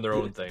 doing their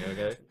own thing,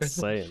 okay?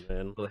 Saying,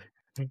 man. Like,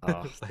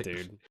 Oh, like,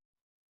 dude.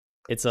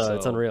 It's so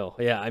unreal.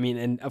 Yeah, I mean,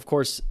 and of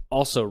course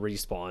also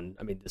Respawn.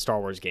 I mean, the Star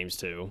Wars games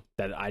too.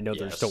 That I know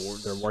they're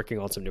yes. working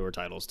on some newer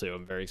titles too.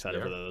 I'm very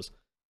excited for Yeah. those.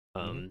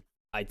 Hmm.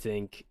 I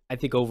think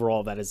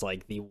overall that is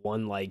like the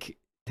one like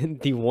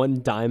the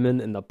one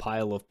diamond in the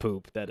pile of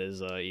poop that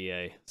is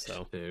EA.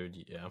 So Dude,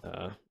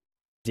 yeah.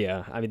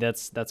 yeah, I mean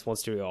that's one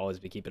studio I'll always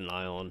be keeping an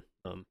eye on.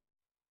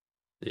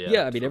 Yeah,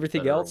 Yeah, I mean for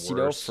everything better or else,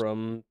 worse.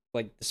 from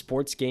like the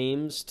sports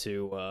games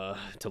to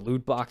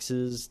loot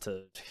boxes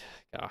to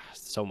gosh,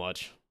 so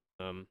much.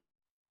 Um,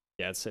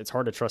 yeah, it's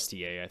hard to trust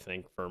EA, I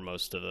think, for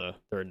most of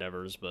their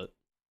endeavors, but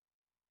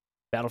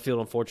Battlefield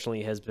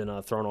unfortunately has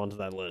been thrown onto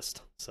that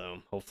list. So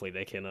hopefully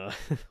they can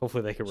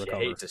hopefully they can You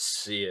recover. hate to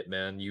see it,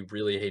 man. You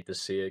really hate to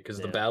see it because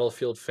the Yeah.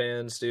 Battlefield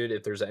fans, dude,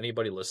 if there's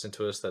anybody listening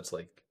to us that's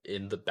like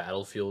in the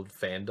Battlefield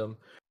fandom,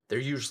 they're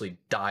usually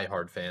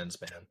diehard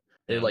fans, man.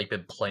 They've Yeah. like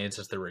been playing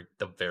since they were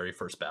the very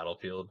first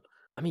Battlefield.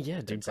 I mean,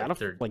 yeah, dude, It's like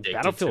they're addicted to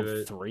Battlefield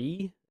it.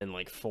 3 and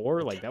like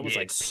 4, like that was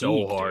like It's so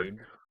peak, hard.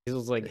 dude. It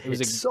was like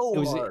It's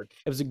so it hard.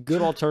 was a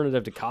good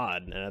alternative to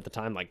COD, and at the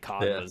time like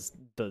COD Yeah. was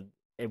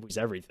it was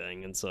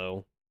everything, and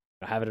so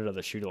having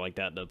another shooter like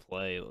that to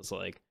play, it was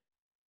like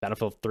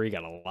Battlefield 3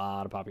 got a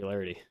lot of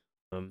popularity.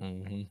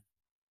 Hmm.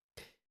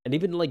 And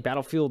even like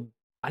Battlefield,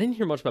 I didn't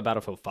hear much about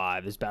Battlefield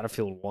 5. There's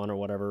Battlefield 1 or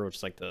whatever, which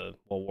is like the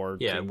World War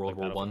Yeah, II World like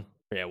War Battlefield. One.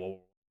 Yeah, World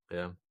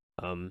Yeah.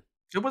 War.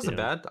 It wasn't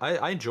Yeah. bad.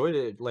 I enjoyed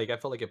it. Like I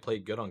felt like it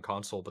played good on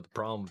console, but the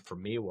problem for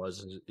me was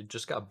is it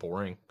just got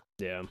boring.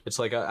 Yeah. It's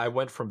like I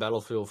went from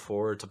Battlefield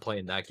 4 to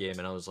playing that game,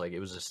 and I was like, it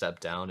was a step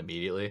down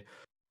immediately.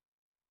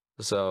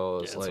 So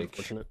Yeah, it's it's like,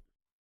 unfortunate.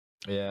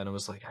 yeah, and I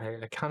was like,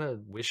 I kind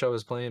of wish I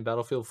was playing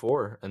Battlefield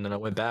 4, and then I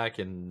went back,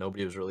 and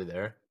nobody was really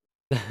there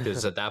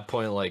because at that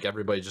point, like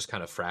everybody just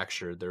kind of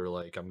fractured. They were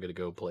like, I'm gonna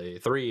go play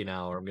 3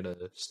 now, or I'm gonna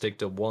stick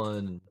to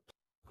 1.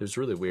 It was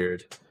really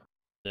weird.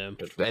 Yeah.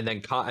 And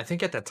then I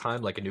think at that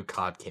time, like a new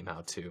COD came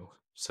out too,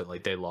 so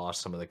like they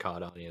lost some of the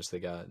COD audience they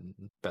got in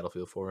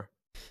Battlefield 4.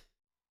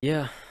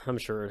 Yeah, I'm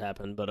sure it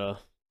happened, but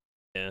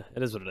yeah,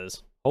 it is what it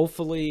is.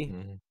 Hopefully,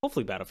 Hmm.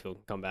 hopefully Battlefield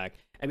can come back.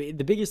 I mean,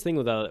 the biggest thing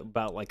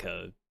about like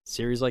a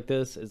series like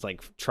this is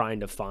like trying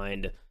to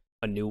find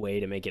a new way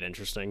to make it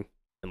interesting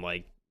and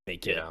like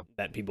make it Yeah.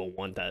 that people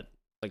want that.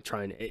 Like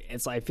trying,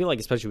 it's I feel like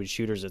especially with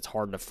shooters, it's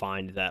hard to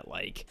find that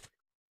like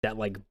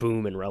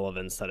boom and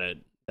relevance that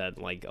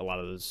like a lot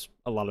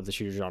of the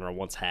shooter genre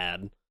once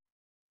had.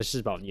 It's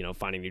just about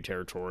finding new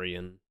territory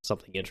and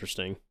something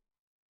interesting.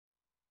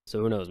 So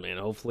who knows, man?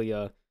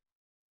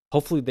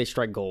 Hopefully they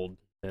strike gold,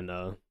 and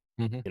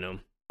Hmm.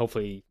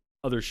 hopefully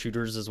other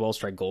shooters as well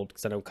strike gold,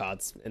 because I know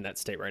COD's in that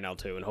state right now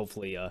too. And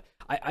hopefully,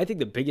 I think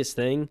the biggest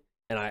thing,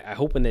 and I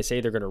hope when they say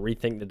they're going to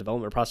rethink the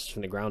development process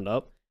from the ground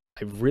up,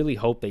 I really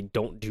hope they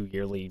don't do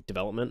yearly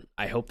development.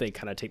 I hope they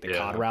kind of take the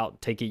COD Yeah.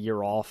 route, take a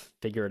year off,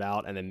 figure it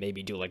out, and then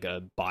maybe do like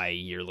a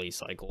bi-yearly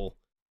cycle.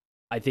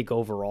 I think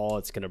overall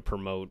it's going to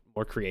promote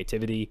more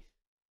creativity,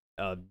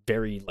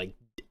 very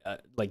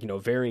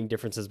varying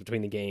differences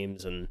between the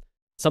games, and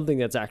something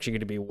that's actually going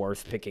to be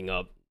worth picking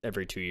up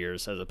every 2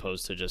 years, as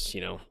opposed to just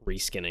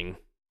reskinning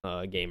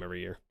a game every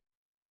year.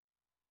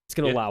 It's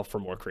going to Yeah. allow for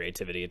more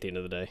creativity at the end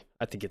of the day.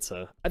 I think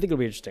it'll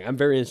be interesting. I'm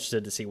very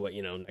interested to see what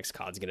next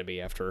COD's going to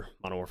be after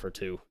Modern Warfare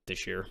 2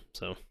 this year.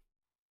 So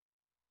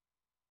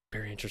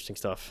very interesting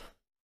stuff.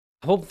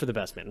 I'm hoping for the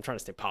best, man. I'm trying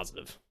to stay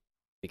positive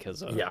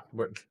because Yeah,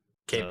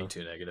 can't be uh,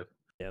 too negative.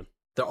 yeah.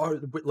 There are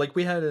like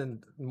we had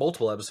in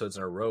multiple episodes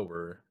in a row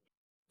where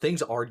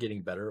things are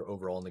getting better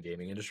overall in the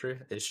gaming industry.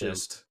 It's Yeah,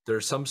 just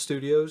there's some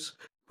studios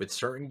with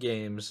certain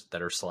games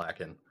that are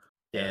slacking,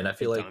 yeah, and I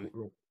feel big like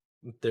time.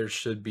 there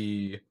should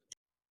be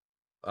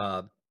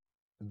uh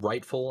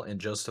rightful and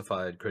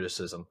justified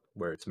criticism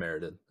where it's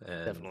merited,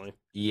 and Definitely.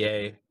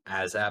 EA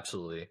has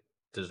absolutely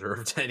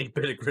deserved any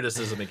bit of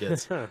criticism it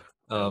gets. Yeah.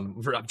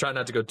 I'm trying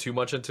not to go too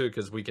much into it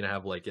because we can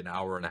have like an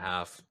hour and a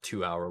half,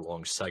 2 hour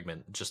long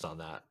segment just on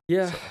that.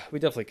 Yeah, So we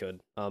definitely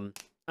could. I don't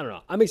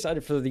know. I'm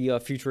excited for the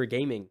future of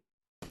gaming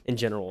in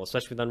general,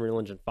 especially with Unreal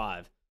Engine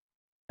 5.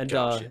 And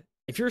gosh, yeah.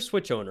 if you're a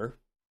Switch owner,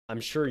 I'm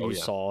sure Oh you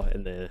yeah. saw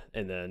in the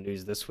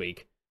news this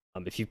week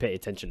If you pay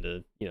attention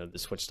to the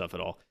Switch stuff at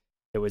all,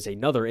 there was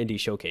another indie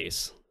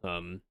showcase.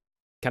 Kind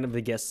of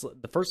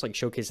the first like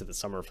showcase of the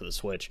summer for the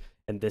Switch,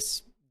 and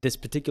this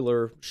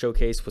particular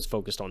showcase was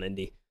focused on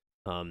indie.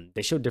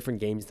 They showed different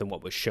games than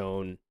what was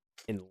shown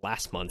in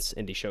last month's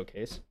indie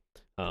showcase.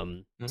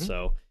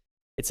 So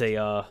it's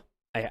a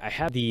I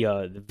have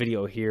the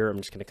video here. I'm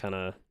just gonna kind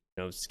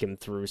of skim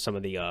through some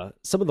of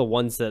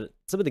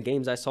the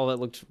games I saw that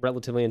looked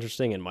relatively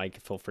interesting. And Mike,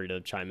 feel free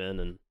to chime in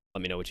and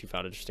let me know what you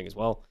found interesting as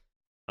well.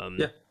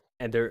 Yeah.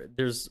 And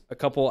there's a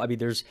couple. I mean,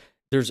 there's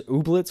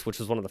Ooblets, which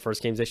was one of the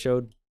first games they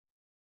showed.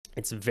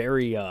 It's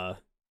very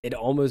it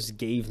almost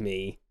gave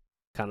me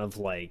kind of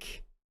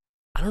like,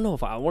 I don't know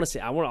if I want to say,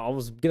 I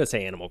was gonna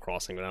say Animal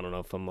Crossing, but I don't know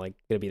if I'm like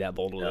gonna be that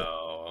bold with it.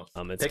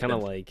 It's kind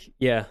of like,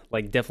 yeah,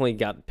 like definitely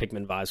got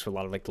Pikmin vibes for a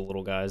lot of like the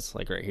little guys.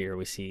 Like right here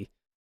we see a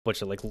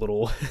bunch of like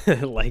little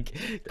like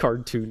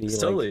cartoony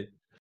totally like,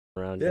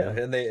 around. Yeah,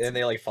 and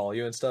they like follow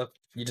you and stuff.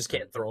 You just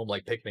can't throw them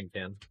like Pikmin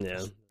can.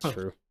 Yeah, that's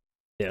true.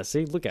 Yeah,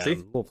 see, look at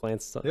them, little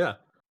plants stuff. Yeah,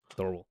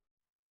 adorable.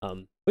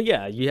 But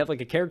yeah, you have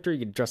like a character, you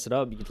can dress it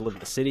up, you get to live in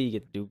the city, you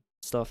get to do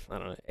stuff. I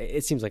don't know.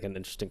 It seems like an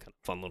interesting, kind of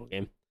fun little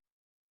game.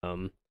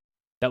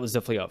 That was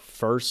definitely up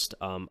first.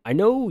 I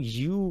know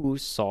you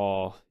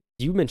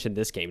mentioned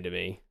this game to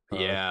me.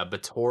 Yeah,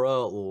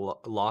 Batora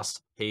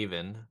Lost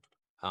Haven.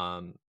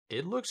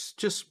 It looks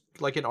just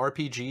like an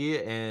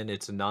RPG, and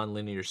it's a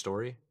non-linear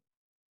story.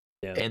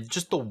 Yeah. And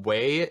just the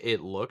way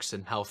it looks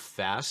and how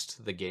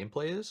fast the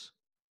gameplay is.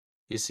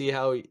 You see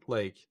how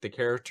like the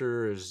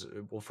character is,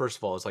 well, first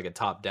of all, it's like a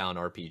top-down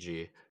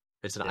RPG.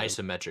 It's an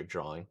isometric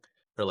drawing,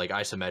 or like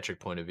isometric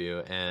point of view,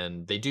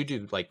 and they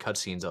do like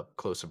cutscenes up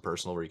close and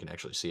personal where you can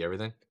actually see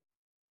everything.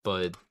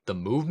 But the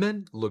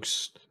movement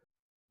looks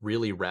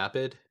really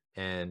rapid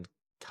and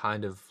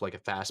kind of like a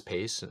fast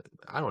pace.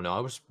 I don't know. I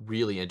was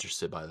really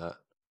interested by that.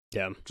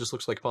 Yeah. Just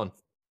looks like fun.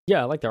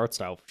 Yeah, I like the art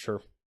style for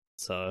sure.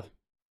 It's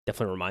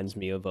definitely reminds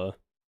me of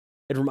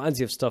it reminds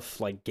me of stuff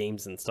like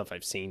games and stuff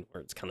I've seen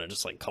where it's kind of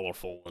just like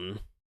colorful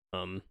and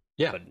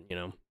yeah, but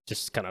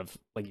just kind of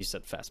like you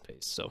said, fast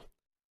paced. So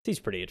he's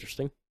pretty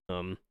interesting.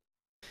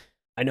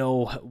 I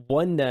know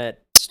one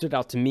that stood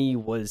out to me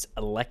was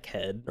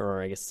Electhead,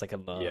 or I guess it's like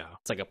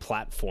it's like a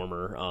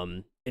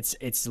platformer.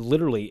 It's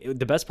literally,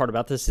 the best part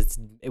about this,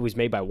 it was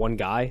made by one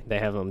guy. They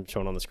have him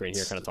shown on the screen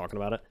here, kind of talking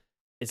about it.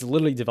 It's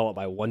literally developed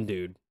by one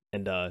dude,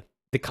 and the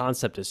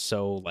concept is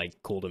so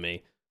like cool to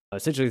me.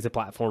 Essentially, it's a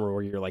platformer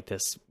where you're like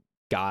this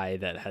guy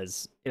that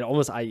has it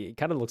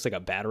kind of looks like a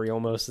battery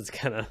almost. It's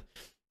kind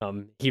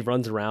of he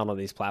runs around on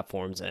these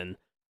platforms, and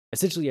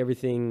essentially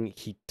everything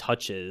he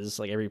touches,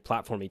 like every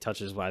platform he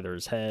touches, either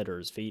his head or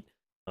his feet,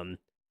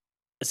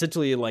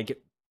 essentially like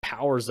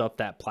powers up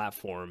that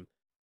platform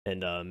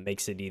and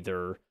makes it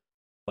either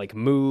like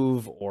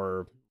move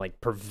or like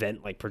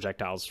prevent like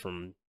projectiles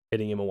from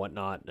hitting him and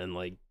whatnot. And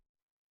like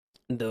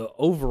the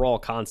overall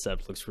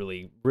concept looks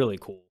really, really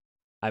cool.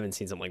 I haven't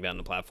seen something like that in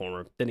a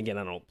platformer. Then again,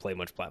 I don't play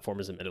much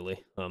platformers,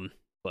 admittedly.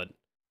 But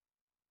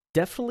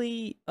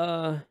definitely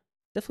a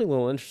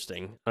little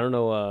interesting. I don't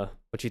know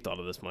what you thought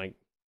of this, Mike.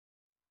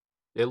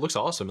 It looks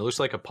awesome. It looks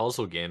like a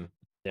puzzle game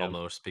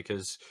almost,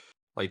 because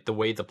like the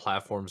way the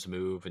platforms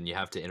move and you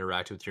have to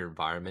interact with your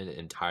environment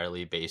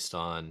entirely based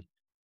on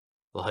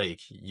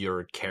like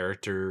your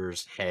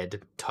character's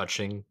head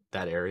touching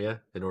that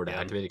area in order to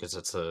activate it, because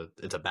it's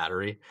a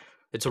battery.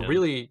 It's a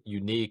really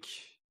unique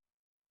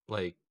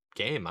like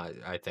game,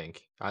 I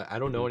think. I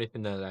don't know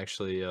anything that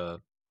actually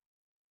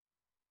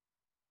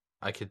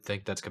I could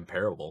think that's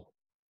comparable.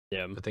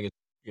 Yeah. I think it's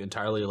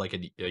entirely like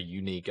a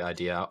unique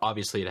idea.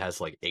 Obviously it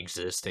has like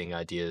existing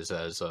ideas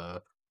as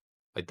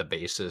like the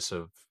basis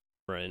of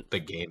the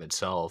game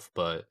itself,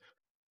 but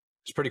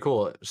it's pretty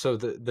cool. So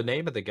the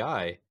name of the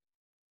guy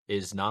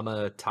is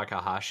Nama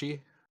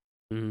Takahashi.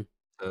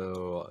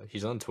 So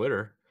he's on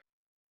Twitter.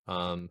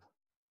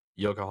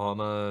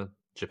 Yokohama,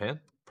 Japan.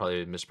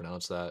 Probably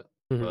mispronounced that.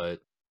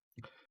 But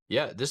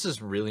yeah, this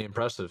is really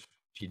impressive.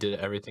 He did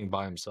everything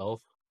by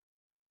himself.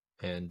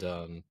 And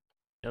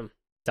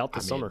it's out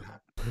this summer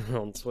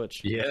on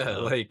Switch. Yeah,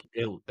 like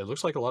it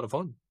looks like a lot of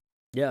fun.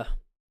 Yeah.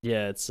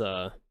 Yeah, it's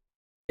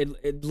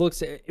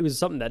it was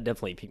something that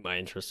definitely piqued my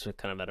interest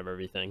kind of out of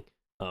everything.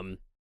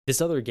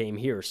 This other game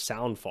here,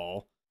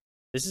 Soundfall,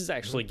 this is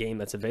actually a game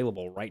that's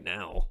available right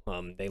now.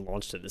 They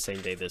launched it the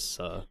same day this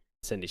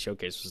indie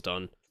showcase was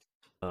done,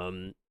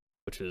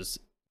 which was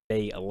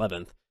May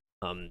 11th.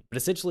 But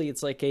essentially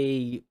it's like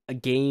a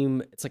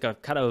game, it's like a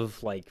kind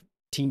of like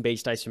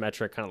team-based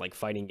isometric kind of like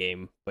fighting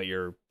game, but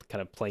you're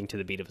kind of playing to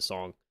the beat of a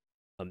song.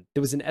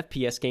 There was an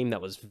FPS game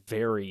that was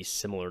very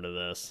similar to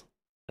this,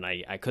 and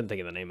I couldn't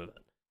think of the name of it.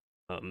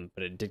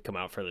 But it did come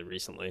out fairly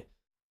recently.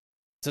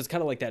 So it's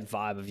kind of like that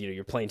vibe of,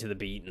 you're playing to the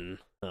beat, and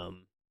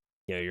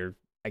you're,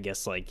 I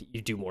guess, like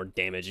you do more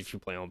damage if you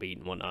play on beat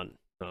and whatnot.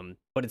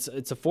 But it's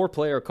a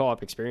 4-player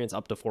co-op experience,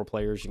 up to 4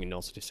 players. You can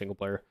also do single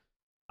player.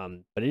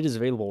 But it is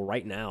available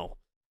right now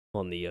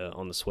on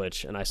the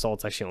Switch, and I saw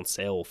it's actually on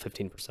sale,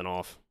 15%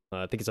 off.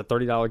 I think it's a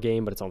 $30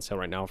 game, but it's on sale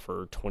right now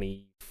for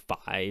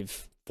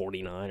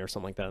 $25.49 or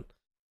something like that.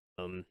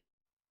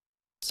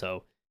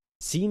 So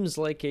seems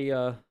like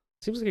a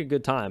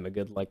good time, a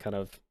good like kind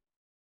of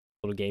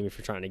little game if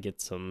you're trying to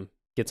get some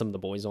of the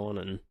boys on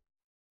and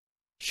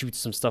shoot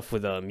some stuff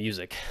with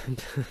music.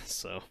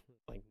 So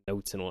like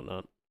notes and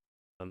whatnot.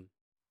 Um,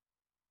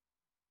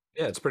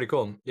 Yeah, it's pretty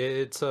cool.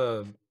 It's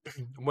one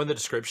of the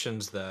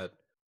descriptions that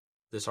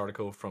this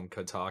article from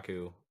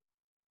Kotaku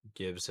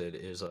gives it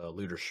is a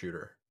looter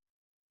shooter.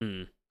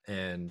 hmm,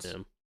 And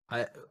yeah.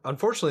 I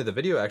unfortunately the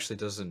video actually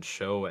doesn't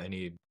show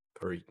any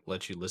or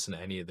let you listen to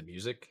any of the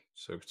music.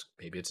 So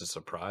maybe it's a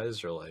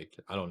surprise or like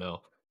I don't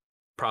know.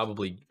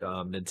 Probably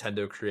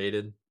Nintendo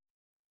created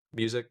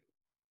music,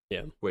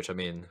 Yeah. which I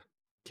mean,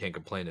 can't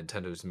complain.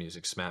 Nintendo's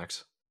music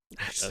smacks.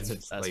 It's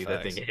That's like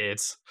that thing facts.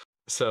 hits.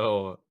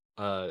 So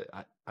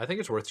I think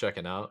it's worth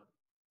checking out.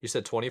 You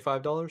said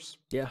 $25?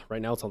 Yeah,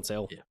 right now it's on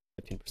sale, Yeah,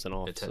 15%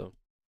 off. Nintendo. So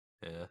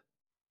Yeah,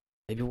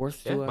 maybe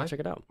worth yeah, to check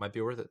it out. might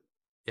be worth it.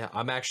 Yeah,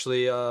 I'm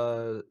actually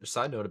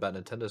side note about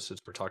Nintendo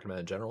since we're talking about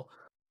it in general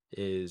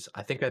is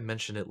I think I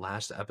mentioned it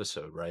last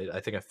episode, right? I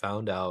think I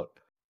found out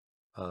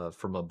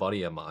from a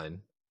buddy of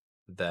mine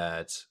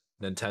that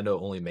Nintendo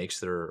only makes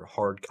their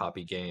hard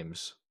copy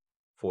games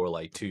for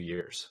like 2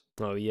 years.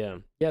 Oh yeah,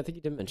 yeah. I think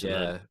you did mention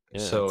that. Yeah. Yeah,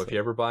 So it's if you're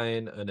ever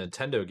buying a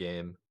Nintendo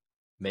game,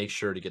 make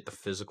sure to get the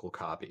physical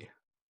copy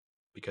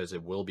because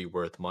it will be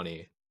worth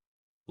money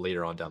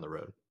later on down the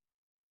road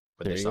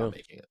when there they you stop go.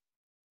 making it.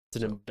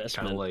 It's an So kind of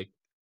investment. like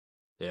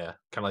yeah,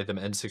 kind of like them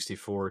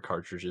N64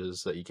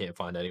 cartridges that you can't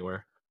find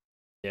anywhere.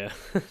 Yeah.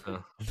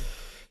 So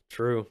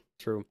True.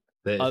 True.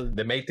 they Uh,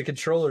 they make the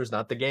controllers,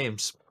 not the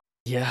games.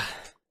 yeah.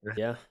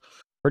 Yeah.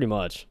 Pretty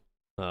much.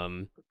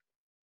 Um,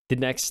 the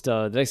next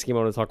game I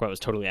want to talk about was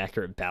Totally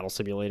Accurate Battle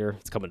Simulator.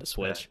 It's coming to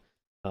Yeah, Switch.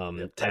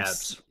 yeah,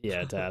 tabs.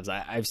 Yeah, tabs.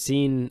 I've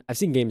seen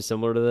games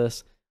similar to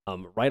this.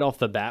 Right off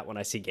the bat, when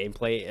I see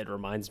gameplay, it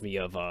reminds me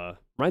of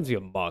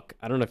Muck.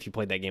 I don't know if you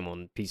played that game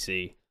on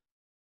PC.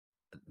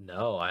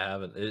 No, I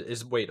haven't.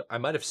 Is wait, I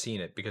might have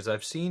seen it because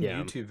I've seen Yeah,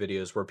 YouTube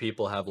videos where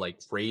people have like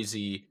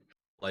crazy,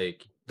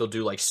 like they'll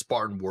do like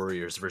Spartan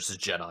warriors versus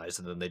Jedi's,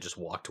 and then they just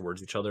walk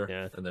towards each other,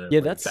 yeah, and then it yeah.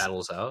 like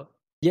battles out.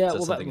 Yeah. Is that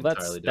Well, something entirely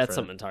that's different?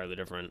 something entirely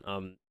different.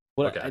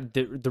 Okay,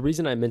 The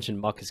reason I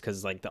mentioned Muck is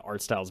because like the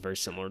art style is very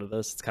similar to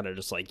this. It's kind of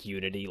just like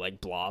Unity,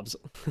 like blobs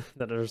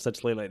that are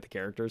essentially like the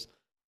characters.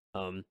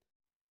 Um,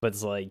 but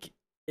it's like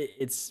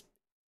it's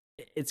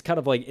kind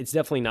of like it's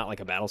definitely not like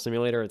a battle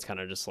simulator. It's kind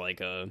of just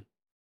like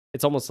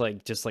it's almost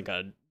like just like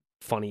a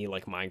funny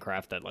like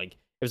Minecraft that like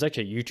it was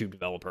actually a YouTube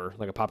developer,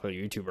 like a popular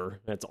YouTuber.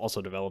 That's also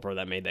a developer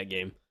that made that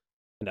game,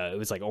 and it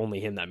was like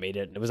only him that made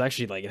it. And it was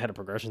actually like it had a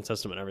progression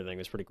system and everything. It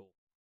was pretty cool.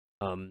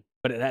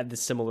 But it had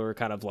this similar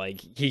kind of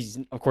like he's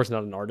of course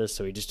not an artist,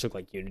 so he just took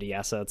like Unity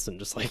assets and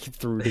just like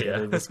threw yeah,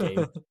 together this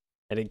game,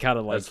 and it kind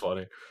of that's like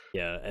funny.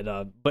 yeah,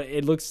 and but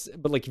it looks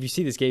but like if you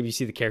see this game, you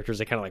see the characters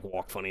they kind of like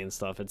walk funny and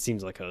stuff. It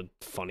seems like a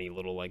funny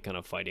little like kind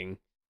of fighting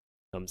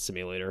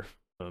simulator.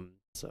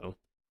 So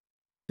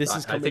this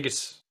is I think coming.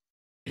 it's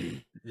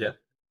yeah.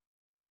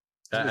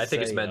 I was gonna I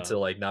think it's say meant to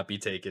like not be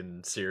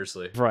taken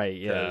seriously right,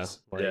 yeah, because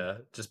like yeah,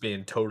 just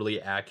being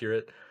totally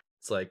accurate.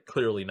 It's like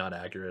clearly not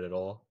accurate at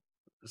all.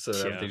 So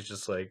yeah, everything's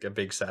just like a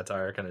big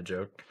satire kind of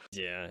joke.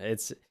 yeah.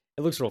 It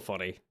looks real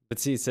funny. But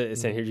see, it's saying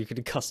Mhm. here you could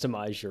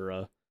customize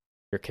your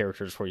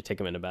characters before you take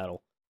them into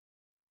battle.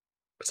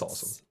 It's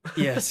awesome.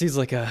 Yeah, seems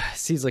like a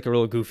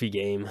real goofy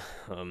game.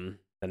 And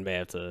may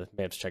have to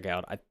check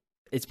out.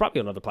 It's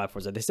probably on other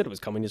platforms. They said it was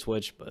coming to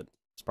Switch, but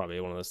it's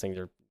probably one of those things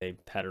they've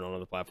had it on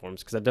other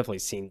platforms because I've definitely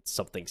seen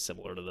something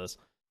similar to this.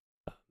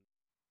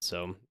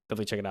 So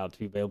definitely check it out to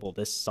be available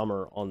this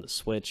summer on the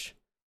Switch.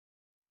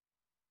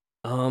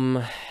 I'm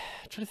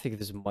trying to think if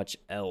there's much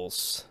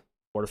else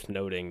worth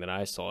noting that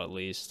I saw at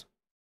least.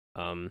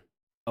 Um,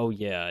 oh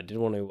yeah, I did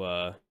want to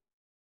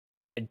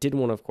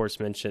of course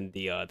mention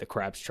the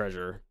Crab's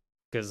Treasure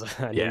because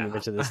I know you Yeah.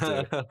 mentioned this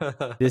too.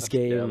 This Yeah,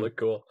 game look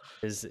cool.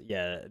 is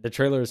yeah, the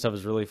trailer and stuff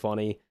is really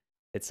funny.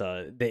 It's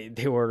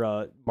they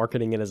were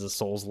marketing it as a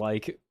Souls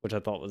like, which I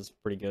thought was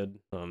pretty good.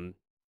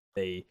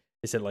 They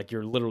said like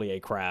you're literally a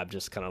crab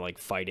just kind of like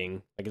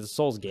fighting. Like it's a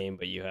Souls game,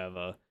 but you have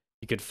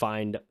you could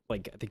find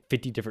like I think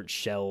 50 different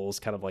shells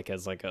kind of like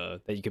as like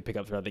a that you could pick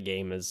up throughout the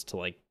game as to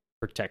like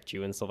protect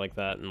you and stuff like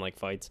that and like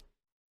fights.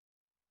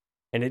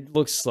 And it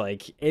looks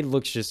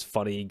just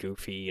funny,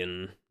 goofy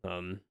and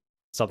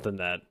something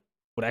that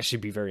would actually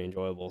be very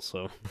enjoyable.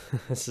 So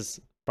this is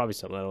probably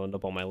something that'll end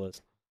up on my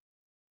list.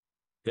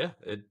 Yeah,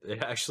 it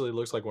actually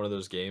looks like one of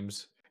those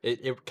games.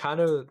 It kind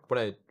of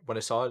when I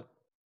saw it,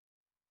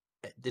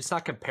 it's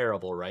not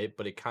comparable, right?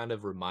 But it kind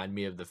of reminded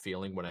me of the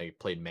feeling when I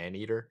played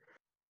Maneater.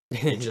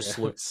 It Yeah. just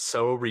looked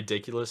so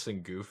ridiculous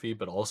and goofy,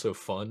 but also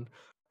fun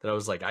that I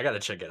was like, I gotta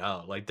check it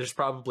out. Like, there's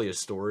probably a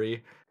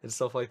story and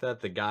stuff like that.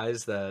 The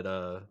guys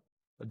that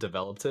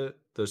developed it,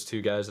 those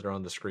two guys that are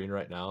on the screen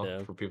right now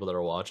Yeah. for people that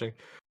are watching,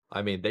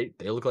 I mean, they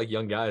look like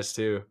young guys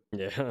too.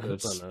 Yeah. I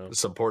It's know.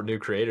 support new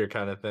creator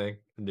kind of thing,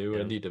 new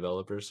Yeah. indie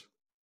developers.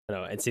 I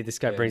know. And see, this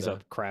guy brings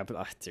up crab.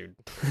 Dude,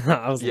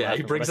 I was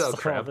he brings out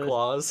crab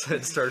claws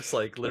and starts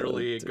like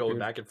literally going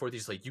back and forth.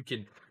 He's like, you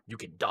can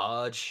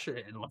dodge.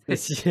 And like,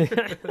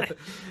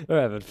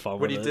 they're having fun.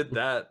 When he did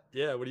that,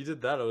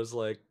 I was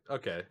like,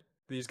 okay,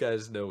 these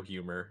guys know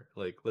humor.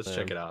 Like, let's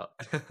check it out.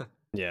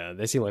 Yeah,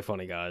 they seem like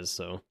funny guys.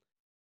 So,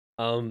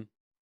 funny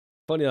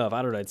enough,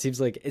 I don't know. It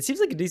seems like a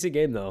decent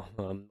game though.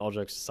 All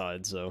jokes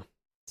aside, so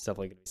it's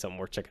definitely gonna be something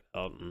worth checking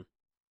out. And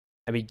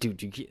I mean,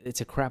 dude, it's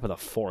a crab with a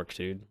fork,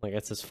 dude. Like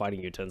that's his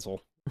fighting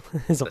utensil.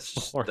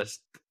 That's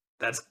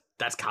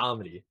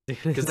comedy.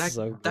 Because that's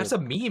a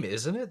meme,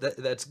 isn't it?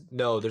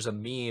 There's a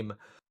meme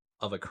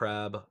of a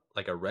crab,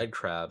 like a red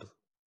crab,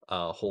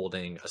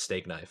 holding a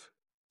steak knife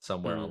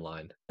somewhere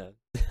online. Yeah.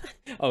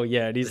 Oh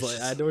yeah, and he's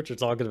like, I know what you're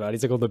talking about.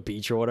 He's like on the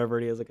beach or whatever,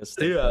 and he has like a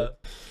steak knife.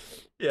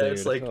 Yeah, dude,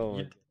 it's like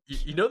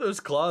you know those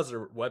claws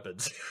are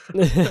weapons,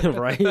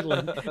 right?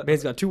 Like,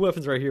 man's got 2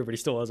 weapons right here, but he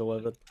still has a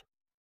weapon.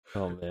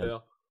 Oh man, yeah,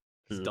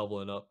 he's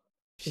doubling up.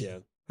 Yeah.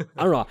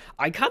 I don't know.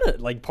 I kind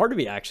of like. Part of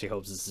me actually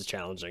hopes this is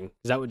challenging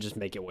because that would just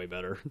make it way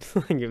better.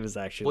 Like it was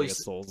actually like a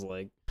Souls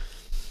like.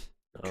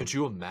 Could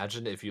you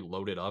imagine if you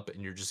load it up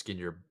and you're just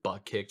getting your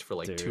butt kicked for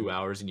like 2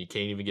 hours and you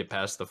can't even get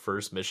past the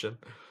first mission?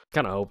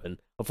 Kind of hoping.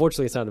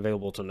 Unfortunately, it's not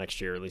available till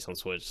next year, at least on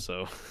Switch.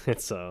 So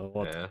it's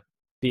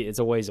it's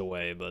a ways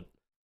away. But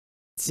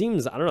it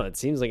seems I don't know. It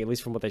seems like at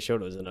least from what they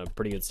showed, it was in a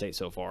pretty good state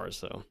so far.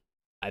 So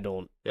I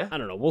don't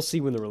know. We'll see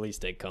when the release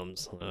date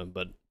comes.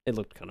 But it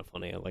looked kind of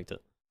funny. I liked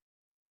it.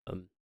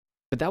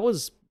 But that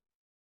was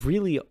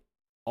really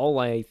all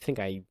I think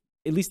at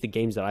least the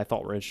games that I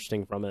thought were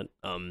interesting from it.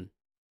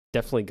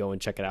 Definitely go and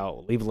check it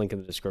out. Leave a link in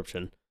the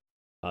description.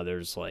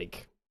 There's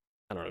like,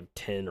 I don't know,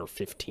 10 or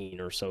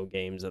 15 or so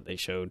games that they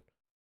showed.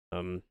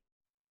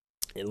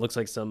 It looks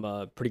like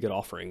some pretty good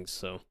offerings.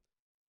 So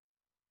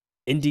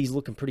indie's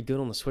looking pretty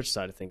good on the Switch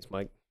side of things,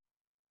 Mike.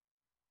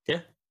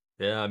 Yeah.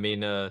 I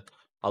mean, a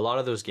lot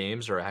of those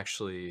games are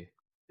actually,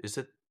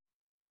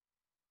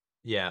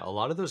 yeah, a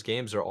lot of those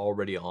games are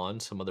already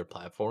on some other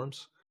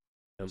platforms.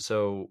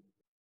 So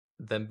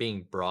them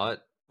being brought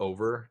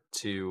over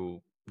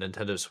to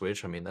Nintendo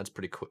Switch, I mean, that's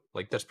pretty cool.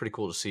 Like that's pretty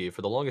cool to see.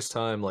 For the longest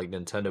time, like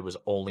Nintendo was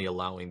only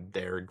allowing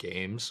their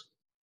games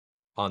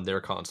on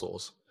their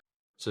consoles.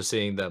 So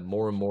seeing that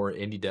more and more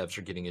indie devs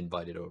are getting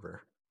invited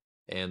over,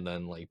 and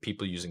then like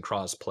people using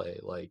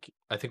crossplay, like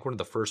I think one of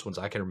the first ones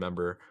I can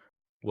remember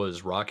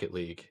was Rocket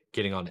League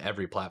getting on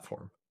every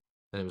platform,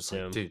 and it was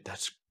like, dude,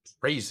 that's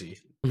crazy.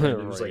 And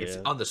it was like, it's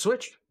on the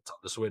Switch. It's on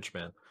the Switch,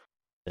 man.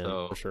 Yeah,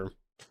 so, for sure.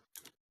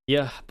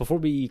 Yeah, before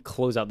we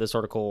close out this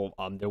article,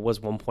 there was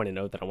one point of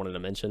note that I wanted to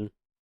mention.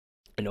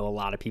 I know a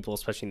lot of people,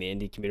 especially in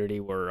the indie community,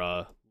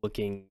 were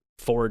looking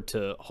forward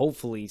to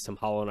hopefully some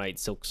Hollow Knight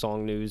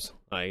Silksong news.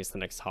 I guess the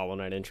next Hollow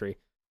Knight entry.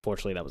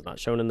 Fortunately, that was not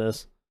shown in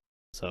this.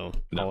 So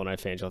Hollow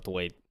Knight fans, you'll have to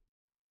wait.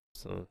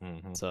 So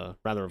it's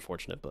rather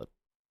unfortunate, but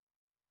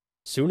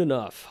soon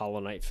enough, Hollow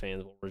Knight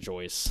fans will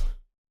rejoice.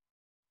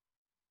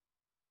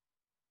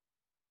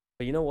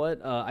 But you know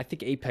what? I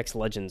think Apex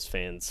Legends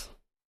fans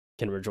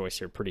can rejoice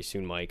here pretty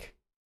soon, Mike.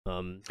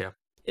 Yeah.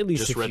 At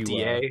least just rip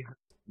DA,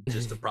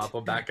 just to prop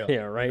them back up.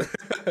 Yeah, right.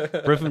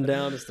 Rip them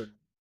down just to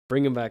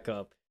bring them back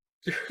up.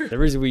 The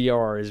reason we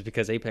are is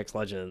because Apex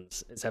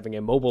Legends is having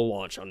a mobile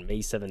launch on May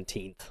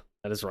 17th.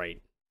 That is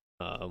right.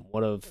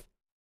 One of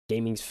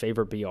gaming's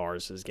favorite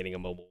BRs is getting a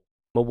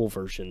mobile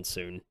version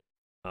soon.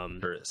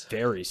 There is.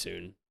 Very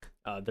soon.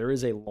 There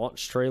is a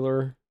launch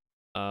trailer.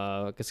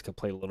 I guess I could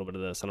play a little bit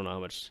of this. I don't know how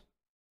much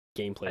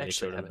gameplay they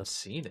showed. I haven't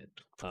seen it.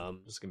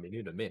 It's gonna be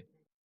new to me.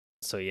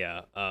 So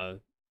yeah.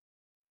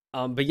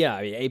 But yeah,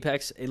 I mean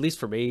Apex, at least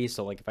for me.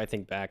 So like if I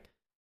think back,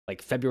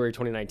 like February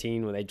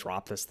 2019 when they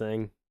dropped this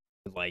thing,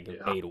 like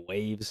made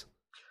waves,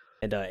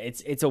 and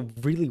it's a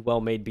really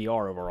well made BR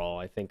overall.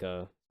 I think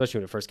especially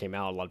when it first came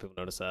out, a lot of people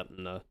noticed that,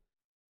 and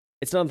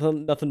it's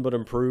nothing but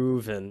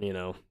improve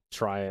and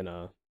try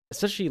and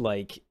especially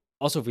like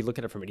also if we look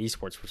at it from an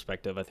esports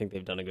perspective, I think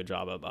they've done a good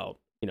job about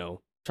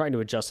trying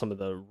to adjust some of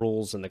the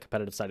rules and the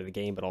competitive side of the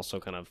game, but also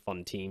kind of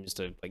fun teams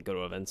to like go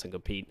to events and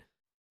compete.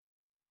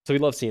 So we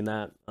love seeing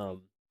that. I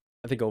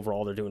think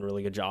overall they're doing a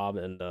really good job,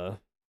 and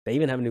they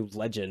even have a new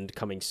legend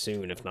coming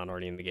soon, if not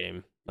already in the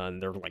game.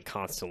 And they're like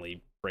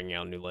constantly bringing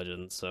out new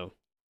legends. So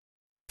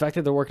the fact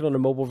that they're working on a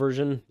mobile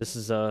version, this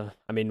is I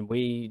mean,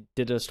 we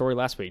did a story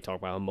last week talking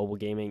about how mobile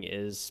gaming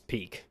is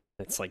peak.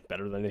 It's like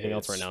better than anything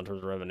else right now in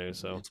terms of revenue.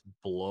 So it's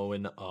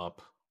blowing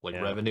up, like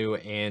revenue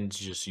and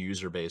just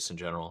user base in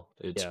general.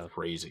 It's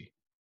crazy.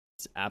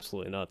 It's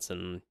absolutely nuts.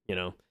 And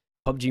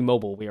PUBG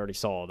Mobile, we already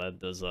saw that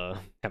does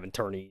having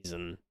tourneys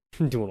and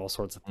doing all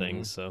sorts of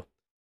things. So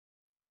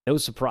no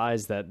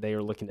surprise that they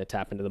are looking to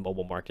tap into the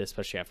mobile market,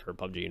 especially after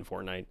PUBG and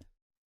Fortnite.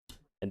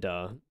 And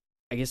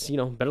I guess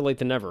better late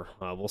than never.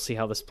 We'll see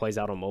how this plays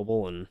out on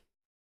mobile, and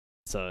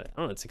it's I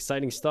don't know, it's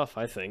exciting stuff.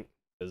 I think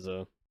because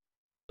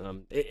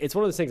it's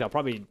one of those things I'll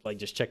probably like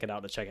just check it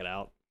out to check it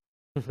out,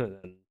 and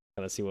kind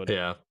of see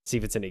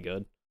if it's any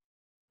good.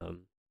 But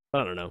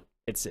I don't know.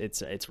 It's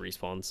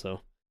Respawn, so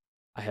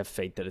I have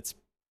faith that it's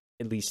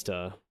at least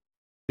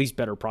least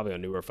better probably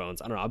on newer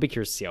phones. I don't know. I'll be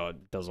curious to see how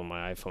it does on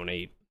my iPhone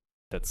 8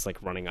 that's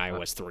like running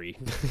iOS 3.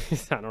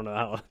 I don't know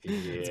how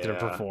it's gonna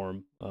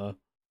perform.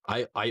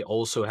 I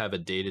also have a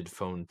dated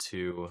phone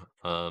too.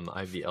 I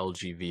have the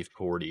LG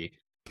V40.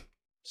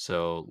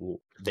 So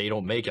they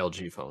don't make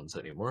LG phones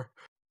anymore.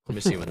 Let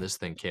me see when this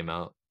thing came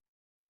out.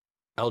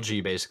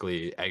 LG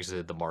basically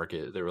exited the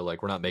market. They were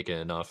like, we're not making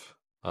enough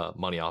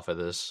money off of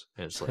this.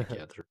 And it's like,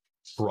 yeah, they're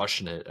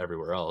crushing it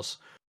everywhere else.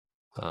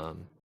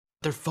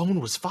 Their phone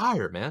was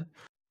fire, man.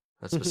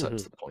 That's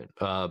besides the point.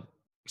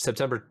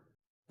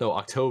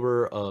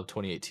 October of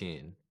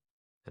 2018.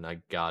 And I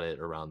got it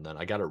around then.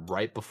 I got it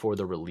right before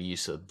the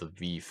release of the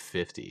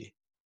V50.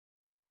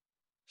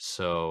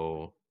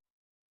 So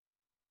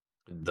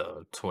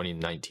the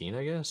 2019,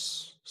 I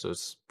guess. So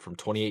it's from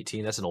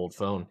 2018. That's an old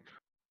phone.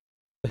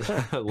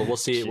 We'll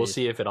see. We'll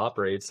see if it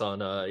operates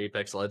on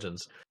Apex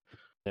Legends.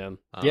 Yeah,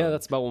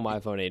 that's about what my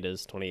iPhone 8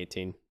 is,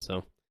 2018.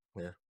 So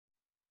yeah.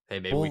 Hey,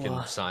 maybe we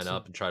can sign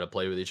up and try to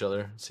play with each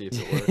other, see if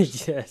it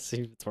works. Yeah,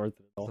 see if it's worth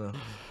it at all.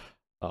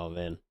 Oh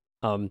man.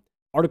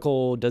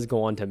 Article does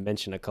go on to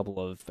mention a couple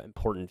of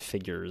important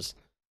figures.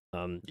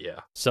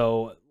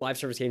 So live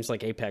service games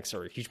like Apex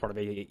are a huge part of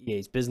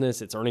EA's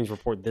business. Its earnings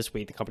report this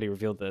week, the company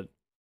revealed that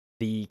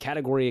the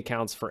category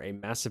accounts for a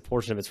massive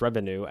portion of its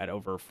revenue at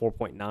over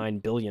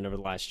 $4.9 billion over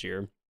the last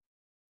year.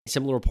 A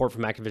similar report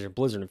from Activision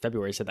Blizzard in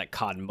February said that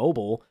COD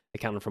Mobile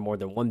accounted for more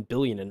than $1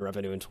 billion in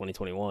revenue in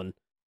 2021.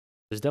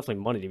 There's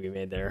definitely money to be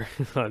made there.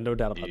 No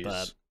doubt about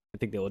that. I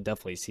think they will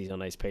definitely see a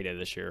nice payday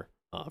this year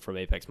from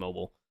Apex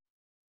Mobile.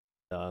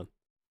 What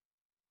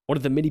are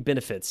the many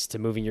benefits to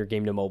moving your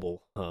game to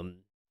mobile?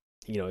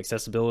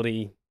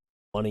 Accessibility,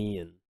 money,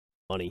 and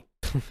money.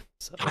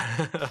 So,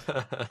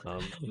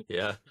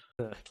 yeah,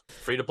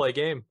 free to play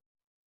game.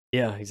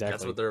 Yeah, exactly.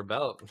 That's what they're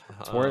about.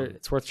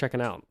 It's worth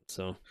checking out.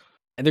 So,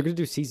 and they're gonna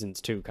do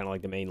seasons too, kind of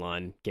like the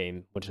mainline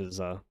game, which is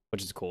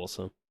cool.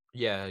 So.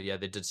 Yeah,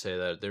 they did say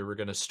that they were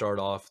gonna start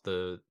off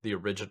the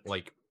original,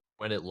 like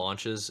when it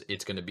launches,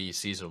 it's gonna be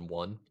season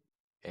 1,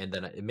 and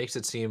then it makes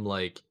it seem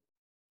like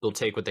they'll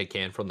take what they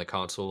can from the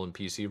console and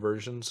PC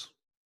versions.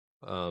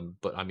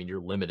 But I mean,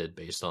 you're limited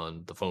based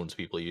on the phones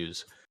people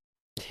use,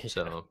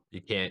 so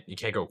you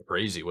can't go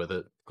crazy with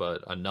it,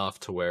 but enough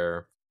to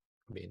where,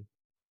 I mean,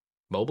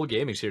 mobile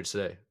gaming's here to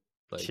stay.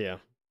 Like, yeah,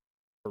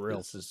 for real,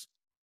 it's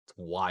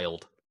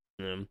wild.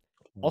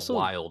 Also,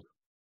 wild.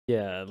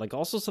 Yeah, like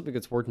also something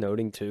that's worth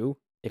noting too.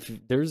 If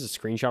there's a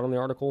screenshot on the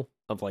article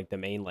of like the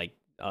main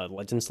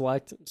Legend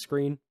Select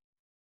screen,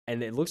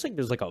 and it looks like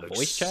there's like a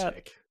voice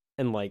chat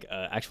and like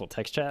actual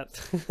text chat.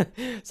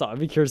 So I'd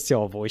be curious to see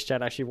how voice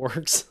chat actually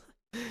works.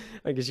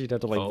 I guess you'd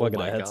have to like plug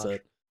in a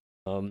headset.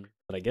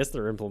 But I guess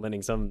they're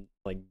implementing some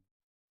like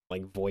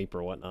VoIP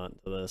or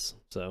whatnot to this.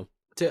 So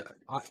yeah,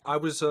 I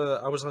was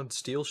on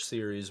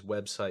SteelSeries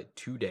website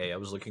today. I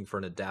was looking for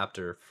an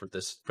adapter for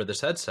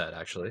this headset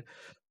actually.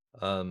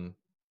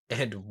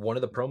 And one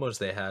of the promos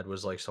they had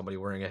was like somebody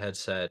wearing a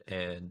headset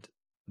and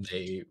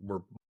they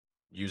were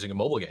using a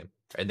mobile game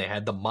and they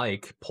had the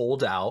mic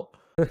pulled out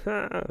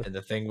and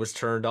the thing was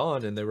turned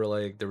on and they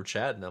were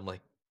chatting. I'm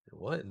like,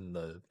 what in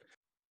the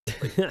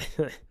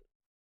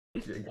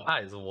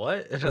guys,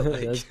 what?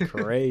 That's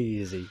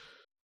crazy.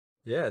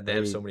 Yeah, they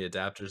have so many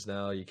adapters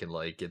now. You can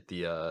like get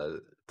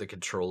the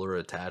controller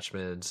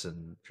attachments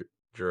and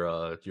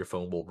your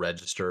phone will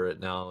register it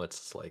now.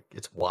 It's like,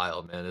 it's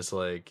wild, man. It's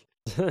like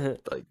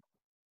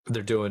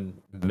they're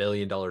doing $1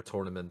 million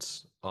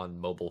tournaments on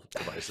mobile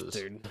devices.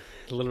 Dude,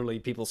 literally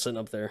people sitting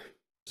up there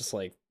just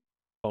like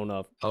phone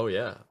up. Oh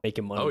yeah.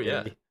 Making money. Oh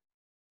yeah.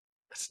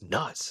 That's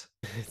nuts.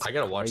 I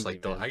gotta watch I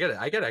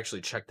gotta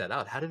actually check that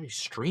out. How do we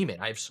stream it?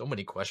 I have so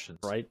many questions.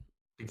 Right?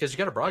 Because you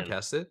gotta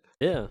broadcast it.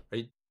 Yeah.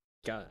 Right?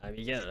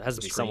 It has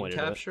to be some way to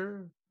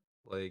capture.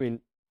 Like, I mean,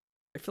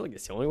 I feel like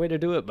it's the only way to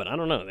do it, but I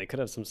don't know. They could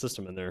have some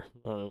system in there.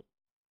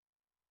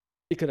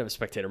 You could have a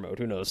spectator mode.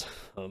 Who knows?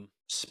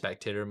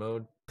 Spectator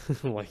mode.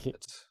 Like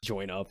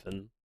join up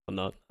and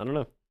whatnot. I don't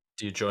know.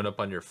 Do you join up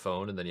on your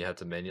phone and then you have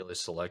to manually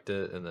select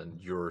it and then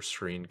your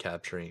screen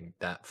capturing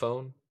that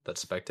phone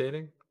that's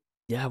spectating?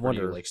 Yeah, I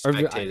wonder. Or you like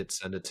spectate it,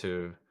 send it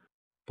to.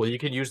 Well, you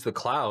can use the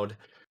cloud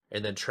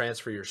and then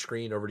transfer your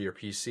screen over to your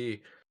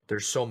PC.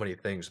 There's so many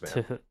things,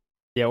 man.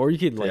 Yeah, or you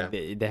could like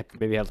they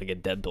maybe have like a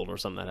dev build or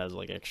something that has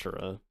like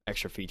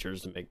extra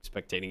features to make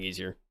spectating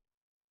easier.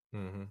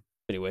 Mm-hmm.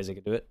 Many ways they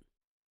could do it.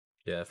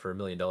 Yeah, for $1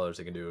 million,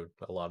 they can do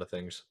a lot of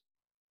things.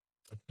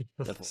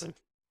 Definitely.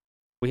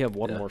 We have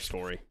one more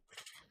story.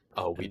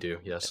 Oh, we do,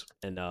 yes.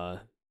 And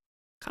kind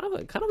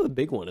of a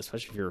big one,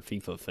 especially if you're a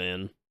FIFA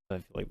fan. I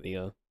feel like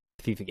the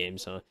FIFA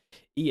games,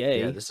 EA.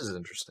 Yeah, this is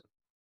interesting.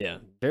 Yeah,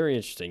 very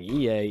interesting.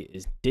 EA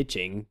is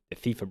ditching the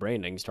FIFA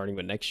branding starting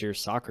with next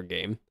year's soccer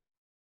game.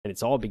 And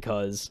it's all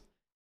because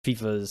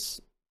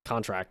FIFA's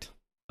contract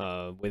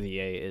with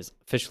EA is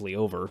officially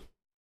over.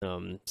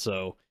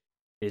 So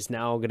it's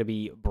now going to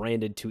be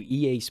branded to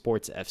EA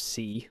Sports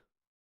FC.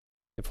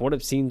 And from what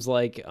it seems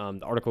like,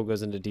 the article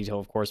goes into detail,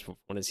 of course, but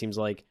when it seems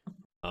like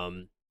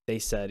they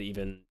said,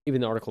 even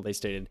the article, they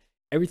stated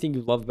Everything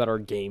you love about our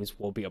games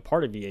will be a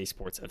part of EA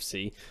Sports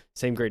FC.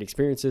 Same great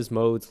experiences,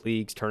 modes,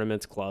 leagues,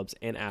 tournaments, clubs,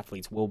 and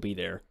athletes will be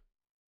there.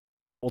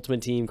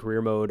 Ultimate Team,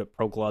 Career Mode,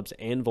 Pro Clubs,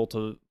 and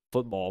Volta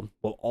Football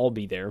will all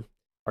be there.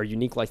 Our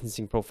unique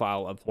licensing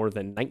profile of more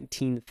than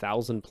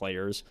 19,000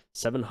 players,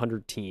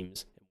 700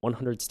 teams,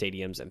 100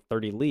 stadiums, and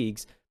 30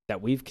 leagues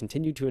that we've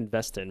continued to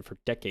invest in for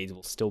decades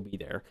will still be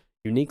there,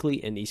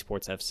 uniquely in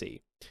Esports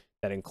FC.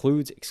 That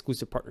includes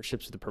exclusive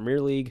partnerships with the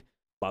Premier League,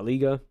 La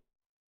Liga.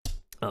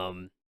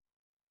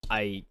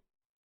 I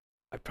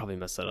probably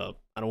messed that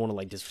up. I don't want to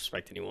like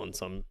disrespect anyone,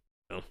 so I'm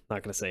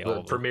not gonna say all of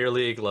them. Premier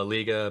League, La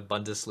Liga,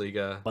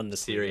 Bundesliga,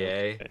 Serie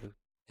A, okay.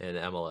 And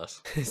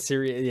MLS.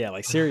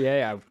 Serie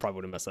A, I probably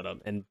would have messed that up.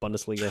 And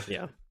Bundesliga,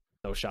 yeah,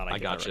 no shot. I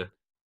got you. Right.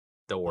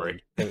 Don't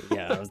worry.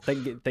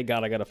 Thank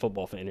God I got a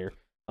football fan here.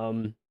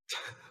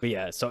 But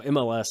yeah, so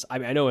MLS.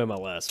 I know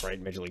MLS,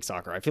 right? Major League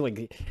Soccer. I feel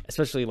like,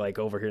 especially like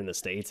over here in the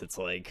States, it's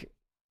like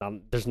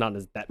there's not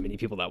that many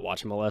people that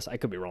watch MLS. I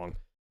could be wrong.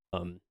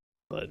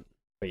 But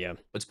yeah,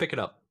 let's pick it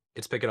up.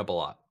 It's picking up a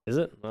lot. Is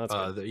it? Oh,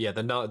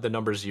 that's the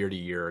numbers year to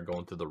year are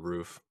going through the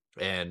roof,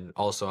 and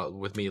also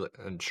with me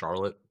in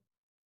Charlotte,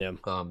 the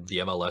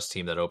MLS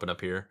team that opened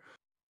up here.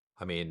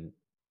 I mean,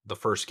 the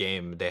first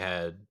game they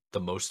had the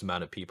most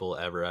amount of people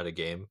ever at a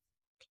game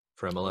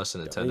for MLS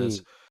in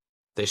attendance.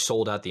 They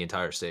sold out the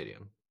entire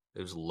stadium.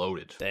 It was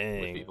loaded. Dang,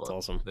 with people. That's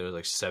awesome. There was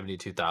like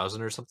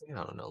 72,000 or something.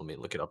 I don't know. Let me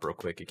look it up real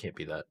quick. It can't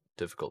be that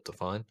difficult to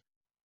find.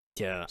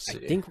 Yeah, I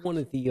think one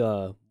of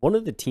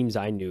the teams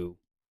I knew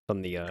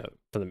from the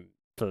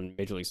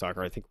Major League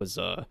Soccer, I think was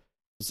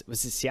it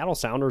Seattle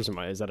Sounders?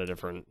 Is that a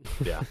different?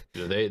 Yeah,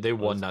 they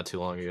won not too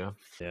long ago.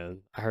 Yeah,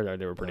 I heard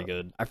they were pretty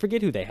good. I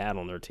forget who they had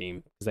on their team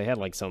because they had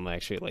like some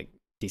actually like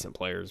decent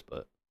players,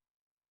 but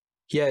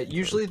yeah,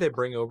 usually they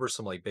bring over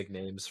some like big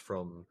names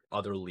from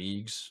other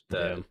leagues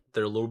that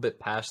they're a little bit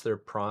past their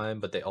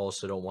prime, but they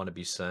also don't want to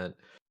be sent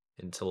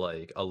into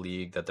like a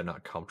league that they're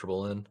not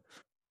comfortable in.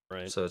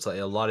 Right. So it's like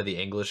a lot of the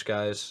English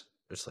guys,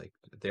 it's like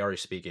they already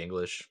speak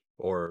English,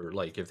 or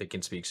like if they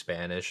can speak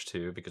Spanish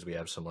too, because we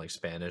have some like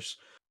Spanish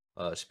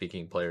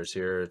speaking players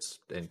here,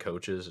 and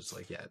coaches. It's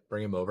like, yeah,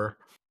 bring them over.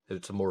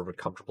 It's a more of a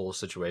comfortable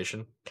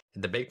situation.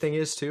 And the big thing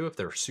is too, if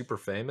they're super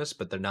famous,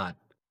 but they're not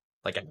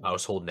like a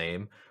household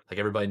name, like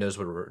everybody knows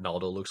what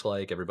Ronaldo looks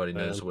like, everybody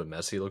knows what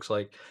Messi looks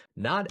like.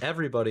 Not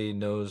everybody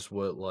knows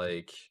what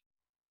like,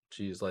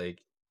 geez,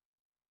 like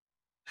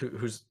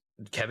who's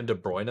Kevin De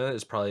Bruyne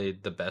is probably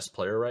the best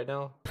player right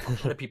now. A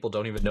lot of people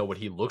don't even know what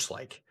he looks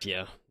like.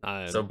 Yeah.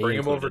 So bring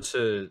him over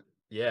to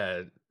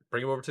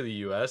the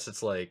US.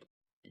 It's like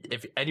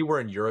if anywhere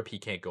in Europe he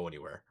can't go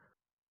anywhere.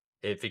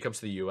 If he comes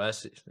to the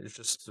US, it's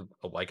just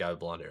a white guy with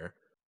blonde hair.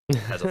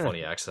 Has a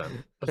funny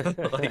accent.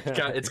 Like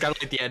it's kind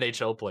of like the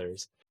NHL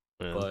players.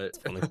 Yeah, but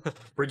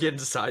we're getting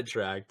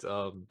sidetracked.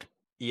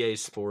 EA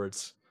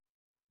Sports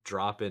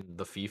dropping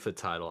the FIFA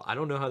title. I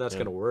don't know how that's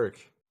gonna work.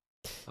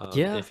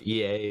 If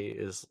EA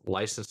is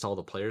licensed to all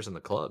the players in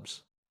the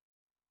clubs.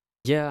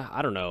 Yeah,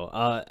 I don't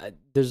know.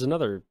 There's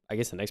another, I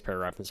guess, the next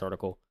paragraph in this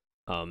article.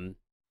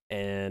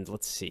 And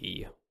let's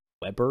see,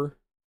 Weber.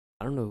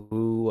 I don't know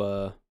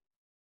who.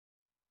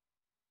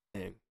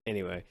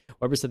 Anyway,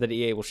 Weber said that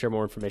EA will share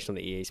more information on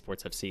the EA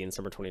Sports FC in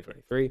summer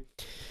 2023.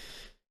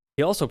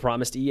 He also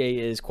promised EA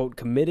is, quote,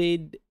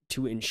 committed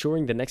to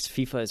ensuring the next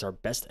FIFA is our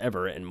best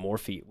ever and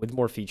with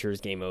more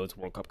features, game modes,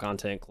 World Cup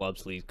content,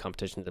 clubs, leagues,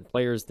 competitions, and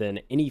players than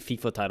any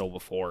FIFA title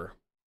before.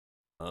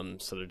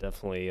 So they're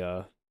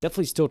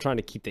definitely still trying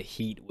to keep the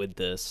heat with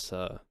this,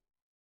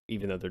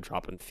 even though they're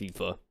dropping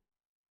FIFA.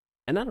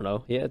 And I don't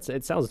know. Yeah,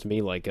 it sounds to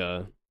me like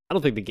I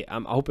don't think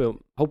I'm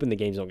hoping the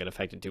games don't get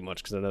affected too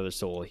much because I know there's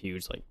still a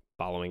huge like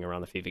following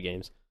around the FIFA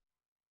games.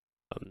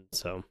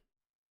 So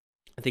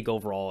I think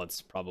overall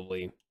it's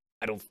probably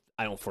I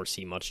don't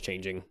foresee much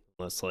changing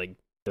unless like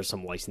there's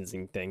some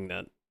licensing thing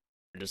that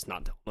they're just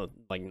not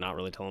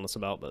really telling us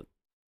about. But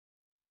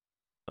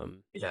I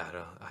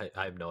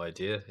have no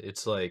idea.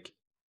 It's like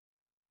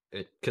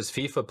because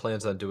FIFA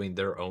plans on doing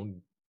their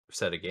own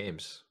set of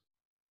games,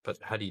 but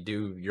how do you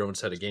do your own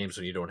set of games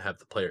when you don't have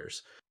the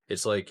players?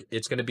 It's like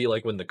it's going to be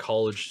like when the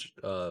college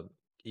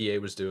EA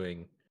was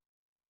doing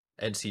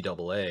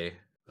NCAA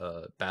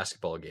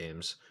basketball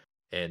games,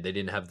 and they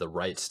didn't have the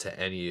rights to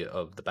any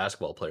of the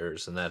basketball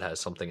players, and that has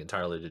something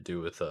entirely to do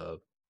with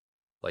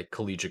like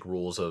collegiate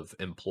rules of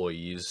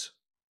employees.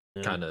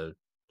 Kind of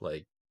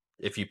like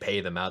if you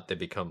pay them out, they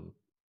become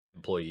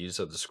employees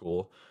of the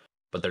school,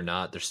 but they're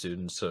not. They're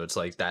students, so it's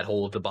like that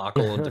whole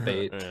debacle and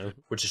debate,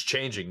 which is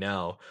changing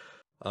now.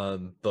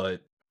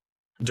 But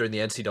during the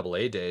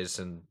NCAA days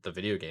and the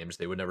video games,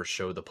 they would never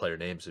show the player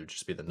names; it would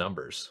just be the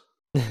numbers.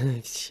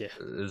 Yeah,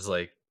 it was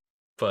like,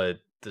 but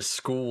the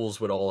schools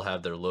would all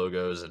have their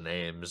logos and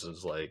names. It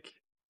was like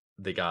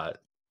they got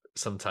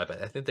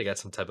I think they got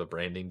some type of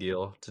branding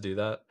deal to do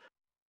that.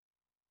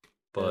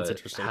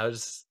 But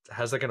how's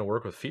that going to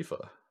work with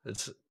FIFA?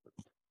 It's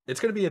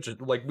going to be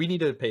interesting. Like we need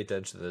to pay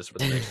attention to this for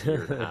the next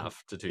year and a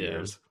half to 2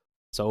 years.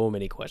 So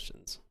many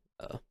questions.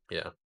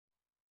 Yeah,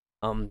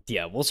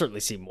 we'll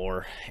certainly see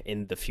more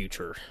in the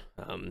future.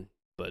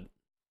 But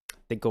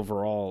think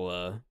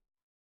overall,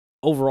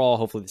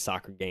 hopefully the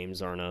soccer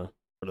games aren't or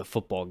the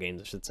football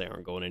games, I should say,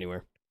 aren't going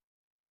anywhere,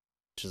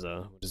 which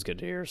is good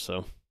to hear.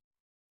 So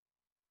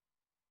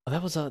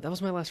that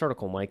was my last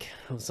article, Mike.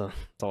 That's all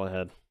I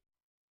had.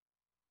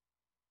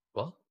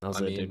 Well, that was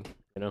I it, mean,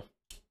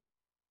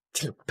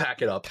 dude.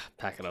 Pack it up.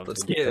 Pack it up.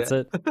 Let's dude. get That's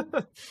it.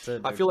 That's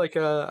it. I feel like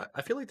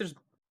there's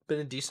been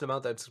a decent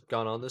amount that's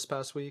gone on this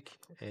past week,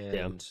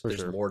 and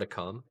there's more to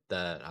come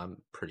that I'm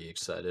pretty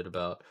excited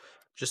about.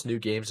 Just new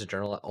games in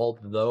general.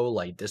 Although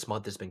like this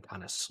month has been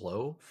kind of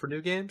slow for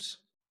new games.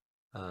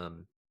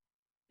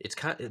 It's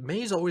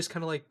May is always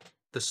kind of like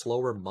the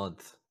slower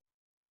month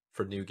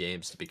for new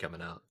games to be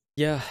coming out.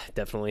 Yeah,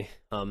 definitely.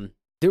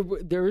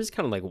 There is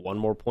kind of like one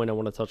more point I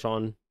want to touch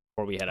on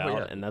before we head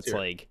out, and that's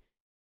like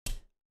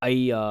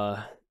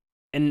I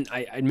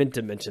meant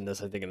to mention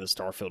this, I think, in the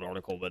Starfield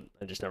article, but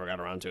I just never got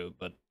around to it.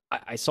 But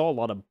I saw a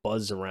lot of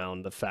buzz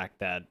around the fact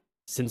that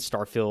since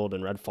Starfield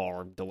and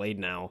Redfall are delayed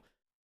now,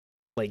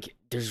 like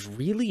there's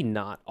really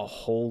not a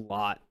whole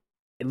lot,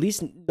 at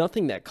least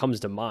nothing that comes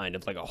to mind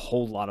of like a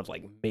whole lot of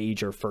like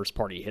major first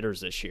party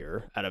hitters this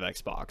year out of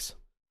Xbox.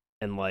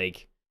 And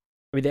like,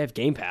 I mean, they have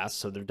Game Pass,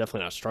 so they're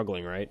definitely not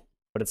struggling, right?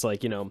 But it's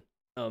like,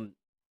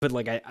 but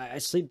like I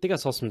think I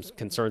saw some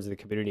concerns in the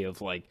community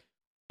of like,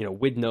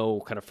 with no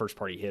kind of first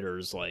party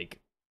hitters, like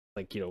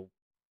I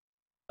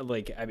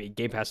mean,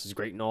 Game Pass is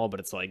great and all,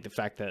 but it's like the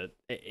fact that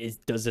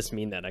does this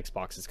mean that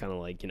Xbox is kind of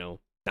like,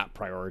 not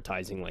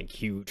prioritizing like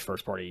huge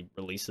first party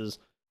releases?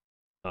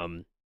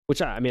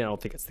 Which I mean, I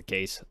don't think it's the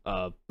case.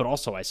 But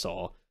also I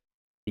saw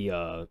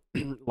a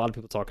lot of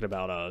people talking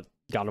about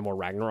God of War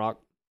Ragnarok,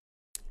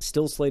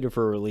 still slated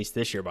for a release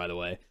this year, by the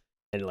way.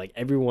 And like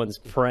everyone's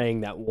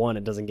praying that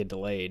it doesn't get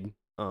delayed.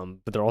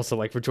 But they're also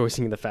like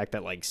rejoicing in the fact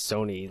that like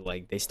Sony,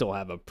 like they still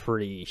have a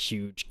pretty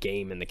huge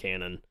game in the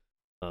canon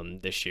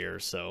this year,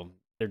 so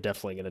they're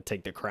definitely going to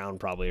take the crown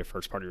probably of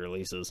first party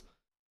releases,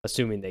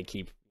 assuming they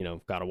keep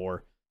God of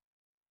War.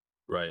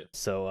 Right.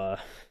 So,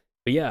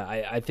 but yeah,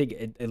 I think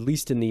at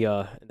least in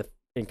the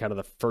in kind of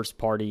the first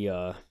party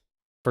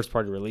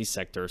release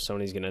sector,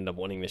 Sony's going to end up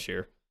winning this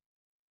year,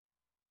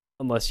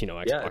 unless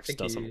Xbox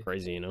does something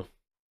crazy.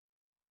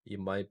 You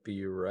might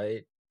be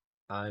right.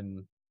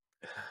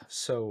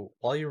 So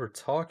while you were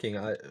talking,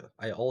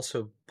 I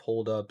also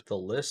pulled up the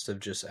list of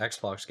just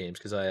Xbox games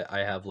because I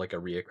have like a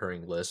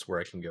reoccurring list where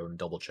I can go and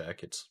double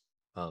check. It's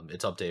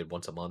updated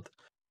once a month.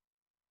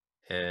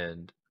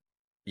 And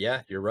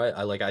yeah, you're right.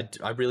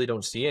 I really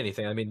don't see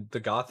anything. I mean,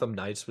 the Gotham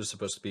Knights was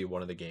supposed to be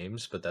one of the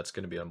games, but that's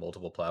going to be on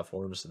multiple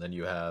platforms. And then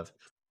you have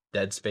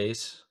Dead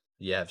Space.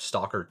 You have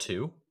Stalker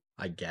 2,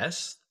 I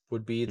guess,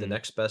 would be the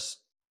next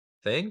best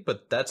thing,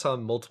 but that's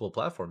on multiple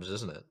platforms,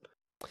 isn't it?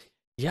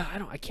 Yeah,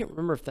 I can't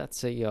remember if that's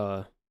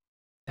that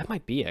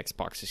might be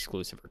Xbox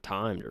exclusive or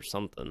timed or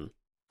something.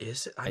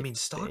 Is it? I mean,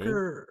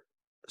 Stalker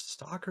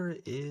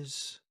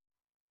is.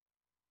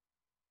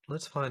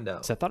 Let's find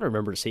out. I thought I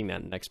remember seeing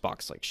that in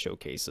Xbox like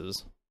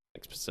showcases,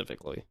 like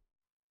specifically.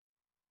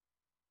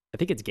 I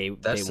think it's day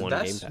one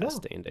Game Pass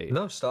day and date.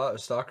 No,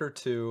 Stalker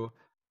 2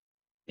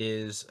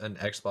 is an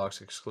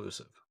Xbox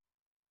exclusive.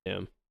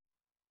 Yeah.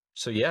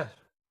 So yeah,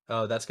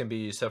 that's gonna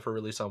be set for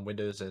release on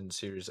Windows and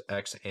Series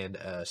X and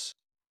S.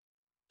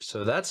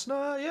 So that's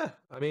not, yeah.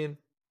 I mean,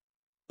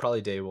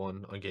 probably day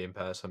one on Game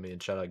Pass. I mean,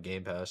 shout out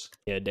Game Pass.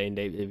 Yeah, day and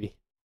date, baby.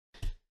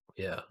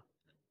 Yeah.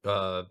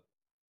 But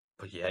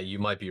yeah, you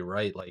might be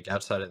right. Like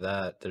outside of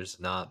that, there's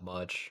not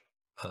much.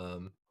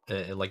 And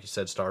like you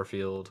said,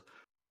 Starfield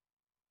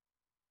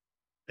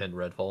and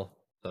Redfall.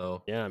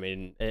 So yeah, I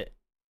mean,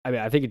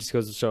 I think it just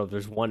goes to show if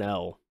there's one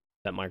L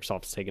that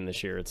Microsoft's taken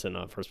this year, it's in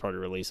first party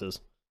releases.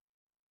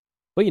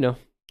 But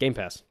Game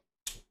Pass,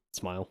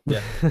 smile.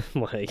 Yeah,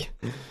 like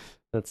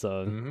that's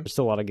there's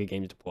still a lot of good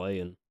games to play,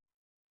 and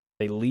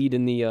they lead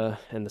in the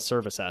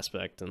service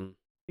aspect, and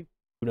who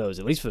knows?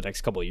 At least for the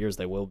next couple of years,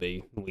 they will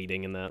be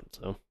leading in that.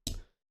 So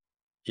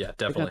yeah,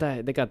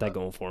 definitely. They got that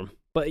going for them.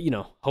 But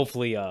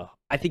hopefully,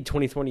 I think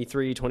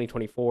 2023,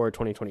 2024,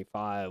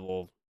 2025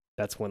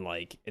 that's when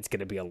like it's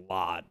going to be a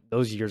lot.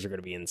 Those years are going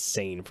to be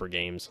insane for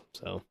games.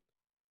 So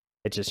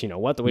it's just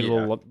we'll have to wait a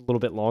little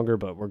bit longer,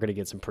 but we're going to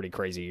get some pretty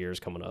crazy years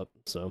coming up.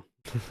 So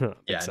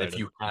yeah, and if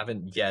you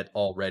haven't yet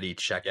already,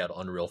 check out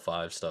Unreal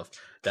 5 stuff.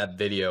 That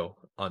video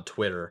on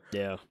Twitter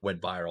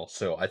went viral.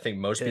 So I think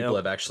most people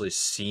have actually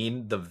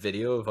seen the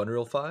video of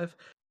Unreal 5.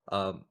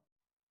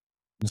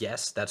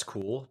 Yes, that's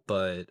cool,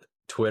 but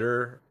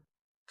Twitter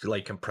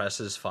like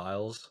compresses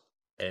files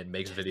and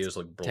makes videos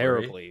look blurry.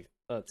 Terribly.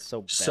 That's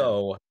so bad.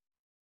 So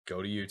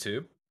go to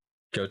YouTube,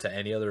 go to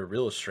any other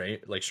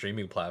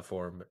streaming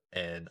platform,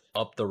 and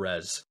up the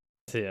res.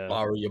 Yeah,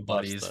 borrow your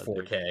buddy's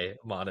 4K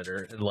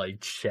monitor and like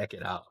check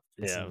it out.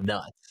 It's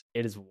nuts.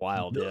 It is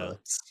wild.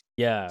 Nuts.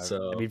 Yeah.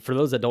 So I mean, for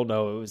those that don't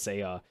know,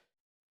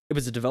 it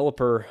was a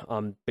developer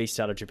based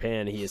out of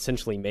Japan. He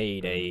essentially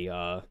made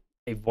a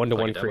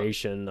one-to-one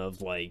creation of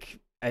like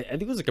I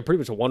think it was like a pretty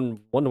much a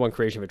one-to-one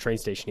creation of a train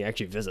station he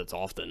actually visits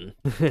often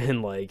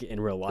in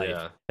real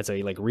life. And so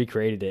he like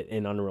recreated it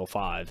in Unreal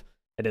 5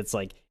 And it's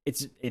like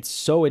it's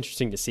so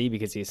interesting to see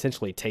because he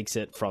essentially takes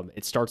it from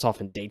it starts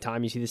off in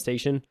daytime, you see the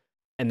station,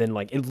 and then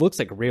like it looks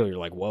like real. You're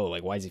like, whoa,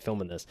 like why is he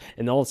filming this?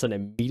 And then all of a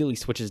sudden, immediately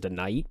switches to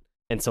night,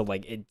 and so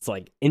like it's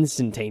like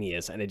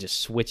instantaneous, and it just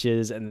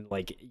switches, and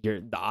like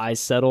the eyes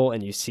settle,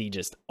 and you see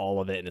just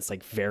all of it, and it's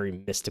like very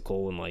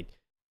mystical and like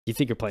you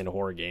think you're playing a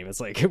horror game.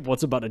 It's like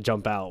what's about to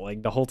jump out?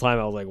 Like the whole time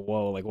I was like,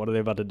 whoa, like what are they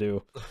about to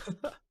do?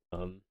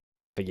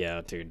 But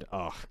yeah, dude,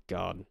 oh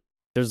god,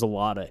 there's a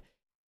lot of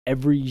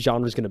every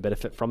genre is going to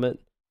benefit from it,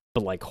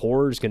 but like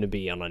horror is going to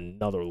be on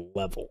another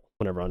level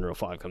whenever Unreal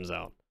 5 comes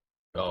out.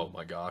 Oh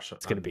my gosh,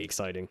 it's going to be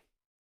exciting.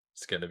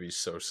 It's going to be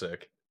so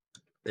sick.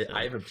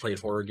 I haven't played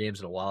horror games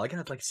in a while. I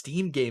got like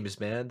Steam games,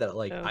 man, that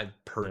like I've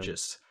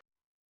purchased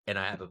and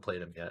I haven't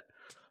played them yet.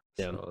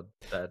 So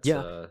that's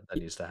that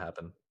needs to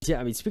happen. Yeah,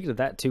 I mean, speaking of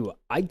that too,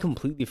 I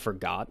completely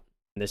forgot.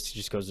 And this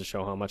just goes to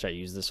show how much I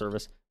use the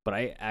service. But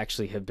I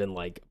actually have been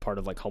like part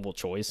of like Humble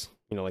Choice,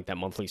 you know, like that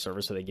monthly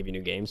service where they give you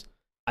new games.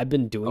 I've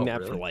been doing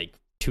that for like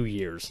 2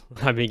 years.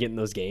 I've been getting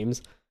those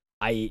games.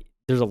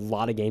 There's a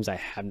lot of games I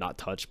have not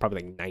touched,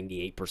 probably like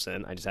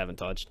 98%. I just haven't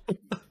touched.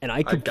 And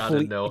I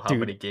gotta know how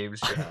many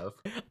games you have.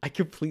 I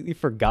completely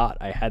forgot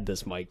I had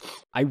this, Mike.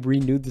 I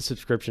renewed the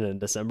subscription in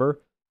December.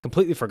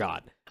 Completely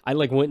forgot. I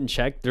like went and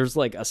checked. There's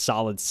like a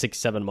solid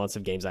 6-7 months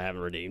of games I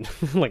haven't redeemed.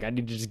 Like I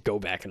need to just go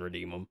back and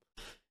redeem them.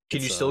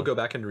 Can you still go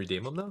back and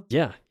redeem them though?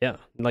 Yeah.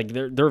 Like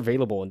they're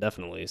available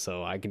indefinitely,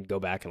 so I can go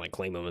back and like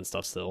claim them and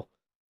stuff still.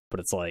 But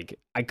it's like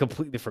I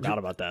completely forgot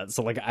about that.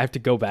 So like I have to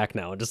go back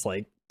now and just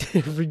like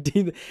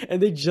redeem.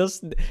 And they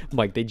just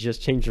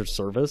changed their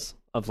service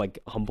of like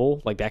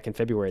Humble. Like back in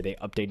February, they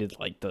updated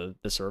like the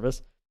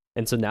service,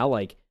 and so now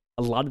like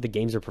a lot of the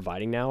games they're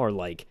providing now are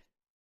like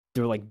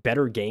they're like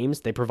better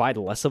games. They provide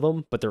less of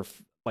them, but they're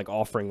like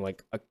offering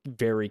like a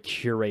very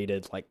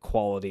curated like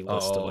quality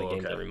list of like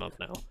games every month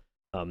now.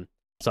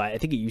 So I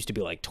think it used to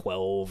be like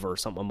 12 or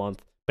something a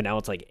month, but now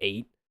it's like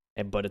 8.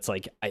 But it's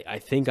like I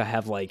think I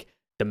have like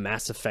the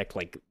Mass Effect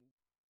like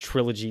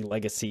trilogy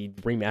legacy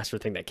remaster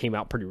thing that came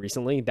out pretty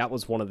recently. That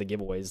was one of the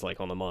giveaways like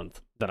on the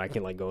month that I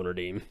can like go and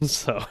redeem.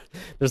 So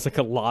there's like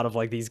a lot of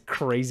like these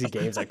crazy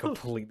games I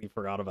completely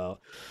forgot about.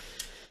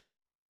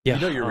 Yeah,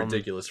 you know you're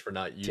ridiculous for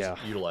not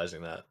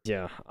utilizing that.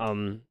 Yeah.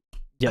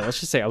 Let's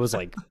just say I was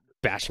like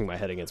bashing my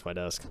head against my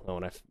desk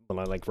when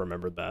I like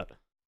remembered that.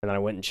 And then I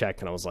went and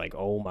checked, and I was like,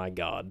 "Oh my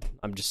god,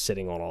 I'm just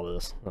sitting on all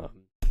this."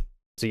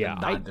 So yeah,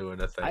 not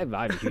doing a thing. I have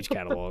a huge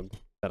catalog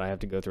that I have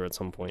to go through at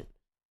some point.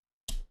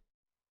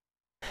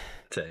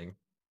 Dang.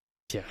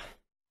 Yeah.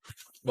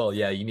 Well,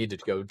 yeah, you need to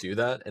go do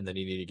that, and then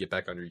you need to get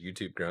back on your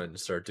YouTube grind and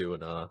start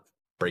doing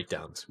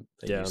breakdowns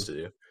that you used to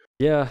do.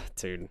 Yeah,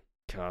 dude.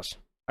 Gosh,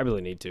 I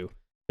really need to.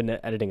 Been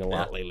editing a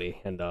lot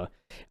lately, and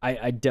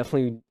I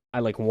definitely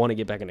like want to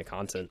get back into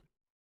content.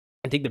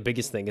 I think the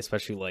biggest thing,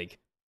 especially like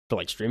for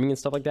like streaming and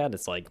stuff like that,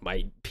 it's like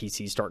my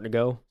PC's starting to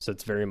go, so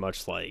it's very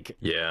much like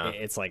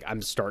it's like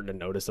I'm starting to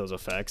notice those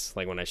effects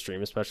like when I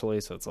stream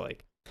especially. So it's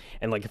like,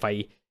 and like if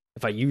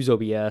I use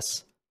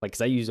OBS, like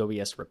because I use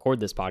OBS to record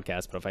this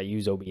podcast, but if I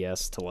use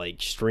OBS to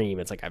like stream,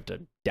 it's like I have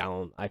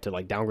to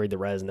like downgrade the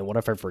res, and then what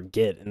if I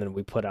forget and then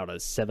we put out a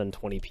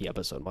 720p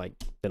episode? Like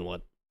then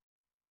what?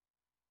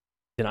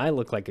 Then I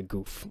look like a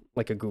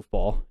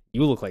goofball.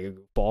 You look like a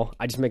goofball.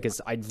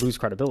 I lose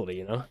credibility,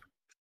 you know.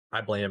 I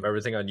blame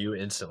everything on you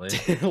instantly.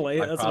 That's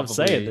what I'm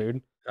saying,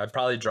 dude. I'd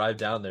probably drive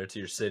down there to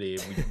your city.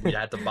 We'd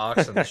have to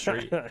box in the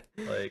street.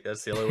 Like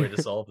that's the only way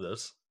to solve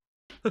this.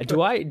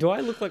 Do I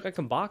look like I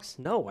can box?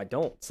 No, I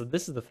don't. So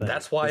this is the thing.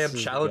 That's why I'm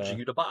challenging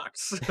you to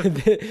box.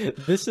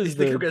 This is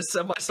I'm gonna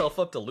set myself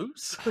up to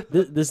lose.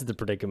 This is the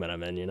predicament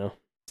I'm in, you know.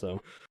 So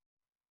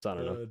I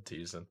don't know.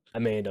 Teasing. I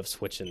may end up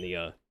switching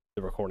the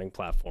recording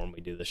platform we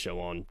do the show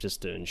on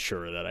just to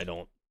ensure that I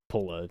don't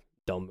pull a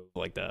dumb move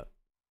like that.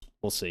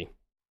 We'll see.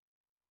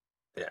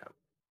 Yeah,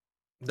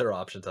 there are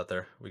options out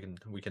there. We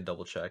can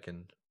double check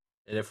and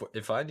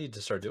if I need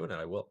to start doing it,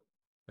 I will.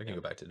 I can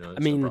go back to doing it. I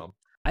mean, no problem.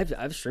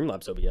 I've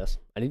Streamlabs OBS.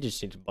 I need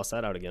to bust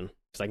that out again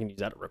because I can use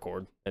that to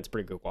record. It's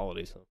pretty good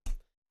quality. So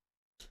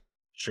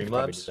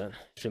Streamlabs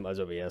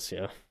OBS,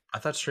 yeah. I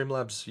thought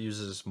Streamlabs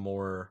uses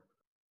more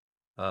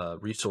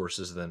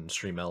resources than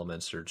Stream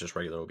Elements or just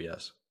regular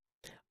OBS.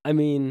 I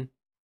mean,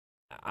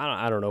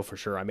 I don't know for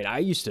sure. I mean,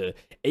 it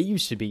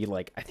used to be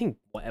like, I think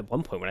at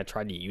one point when I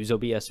tried to use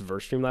OBS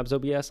versus Streamlabs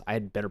OBS, I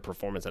had better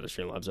performance out of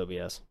Streamlabs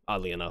OBS,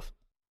 oddly enough.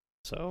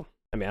 So,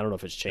 I mean, I don't know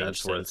if it's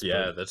changed.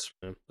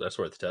 That's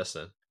worth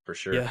testing for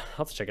sure. Yeah, I'll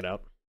have to check it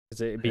out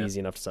because it'd be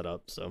easy enough to set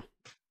up. So,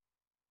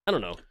 I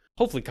don't know.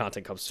 Hopefully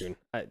content comes soon.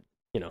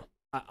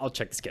 I'll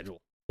check the schedule,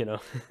 you know?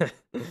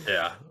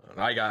 Yeah,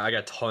 I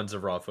got tons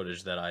of raw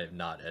footage that I have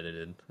not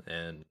edited.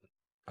 And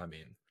I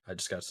mean, I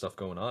just got stuff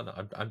going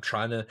on. I'm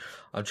trying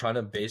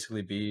to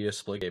basically be a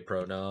Splitgate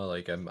pro now.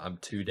 Like I'm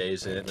 2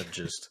 days in of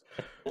just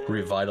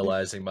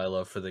revitalizing my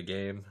love for the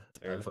game.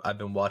 I've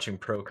been watching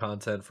pro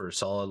content for a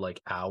solid like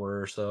hour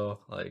or so.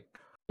 Like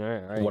all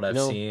right. What I've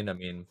seen, I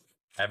mean,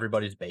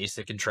 everybody's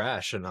basic and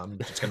trash, and I'm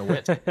just gonna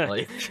win.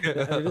 Like,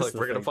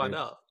 we're gonna find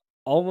out.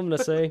 All I'm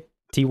gonna say,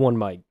 T1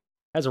 Mike.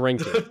 Has a ring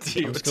to it.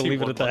 I'm just gonna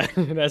leave it at that.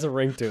 It has a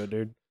ring to it,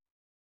 dude.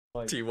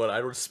 Like, T1, I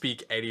don't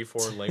speak any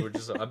foreign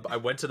languages. I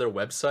went to their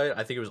website.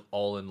 I think it was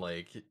all in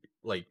like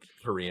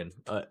Korean.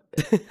 Are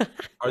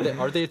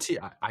they a team?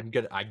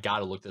 I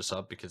gotta look this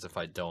up because if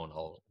I don't,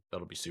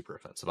 that'll be super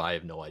offensive. I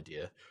have no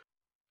idea.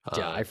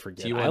 Yeah, I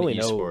forget. T1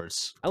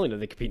 Esports. I only know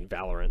they compete in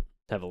Valorant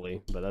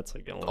heavily, but that's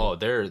like the only. Oh,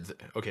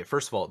 okay.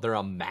 First of all, they're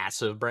a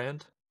massive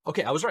brand.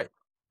 Okay, I was right.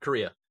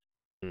 Korea.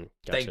 Gotcha.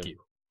 Thank you.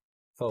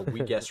 Oh,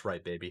 we guessed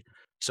right, baby.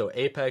 So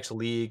Apex,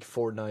 League,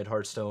 Fortnite,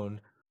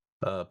 Hearthstone,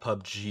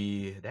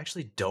 PUBG. They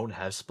actually don't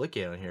have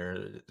Splitgate on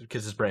here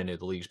because it's brand new.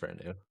 The League's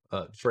brand new.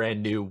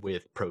 Brand new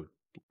with pro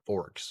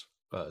orgs,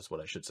 is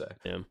what I should say.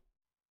 Yeah.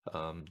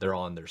 They're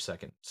on their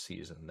second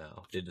season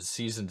now. It is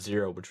season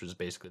 0, which was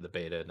basically the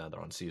beta. Now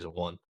they're on season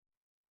 1.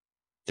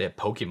 They have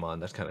Pokemon.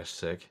 That's kind of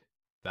sick.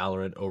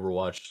 Valorant,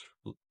 Overwatch,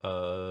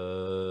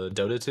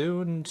 Dota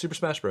 2, and Super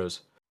Smash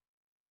Bros.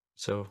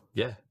 So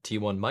yeah,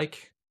 T1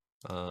 Mike.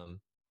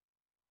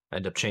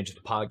 End up changing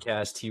the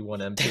podcast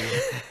T1M2.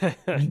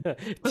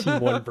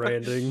 T1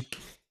 branding.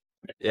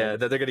 Yeah,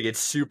 then they're gonna get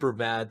super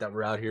mad that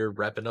we're out here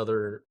repping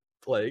other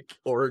like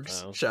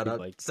orgs. Wow, Shout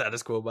out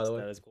Status Quo, by the way.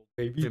 Status Quo,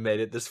 baby. We made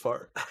it this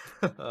far.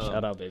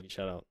 Shout out, baby.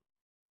 Shout out.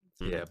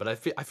 Yeah, but I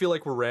feel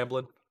like we're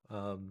rambling.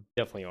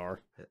 Definitely are.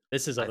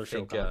 This is other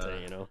show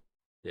content, you know.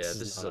 Yeah,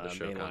 this is other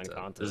show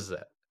content.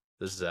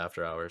 This is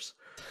after hours.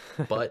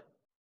 But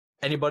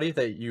anybody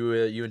that you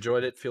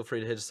enjoyed it, feel free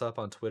to hit us up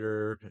on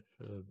Twitter,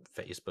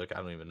 Facebook.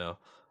 I don't even know.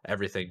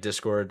 Everything.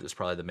 Discord is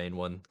probably the main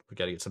one. We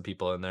got to get some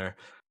people in there.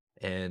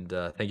 And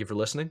thank you for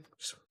listening.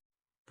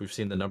 We've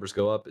seen the numbers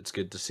go up. It's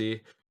good to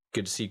see.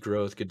 Good to see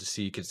growth. Good to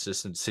see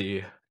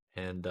consistency.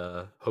 And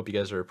hope you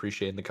guys are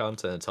appreciating the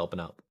content. It's helping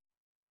out.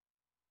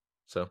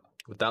 So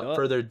without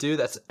further ado,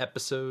 that's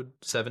episode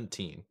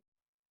 17.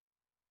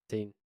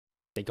 Thank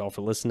you all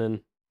for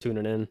listening,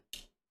 tuning in,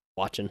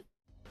 watching.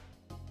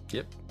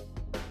 Yep.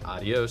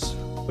 Adios.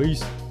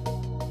 Peace.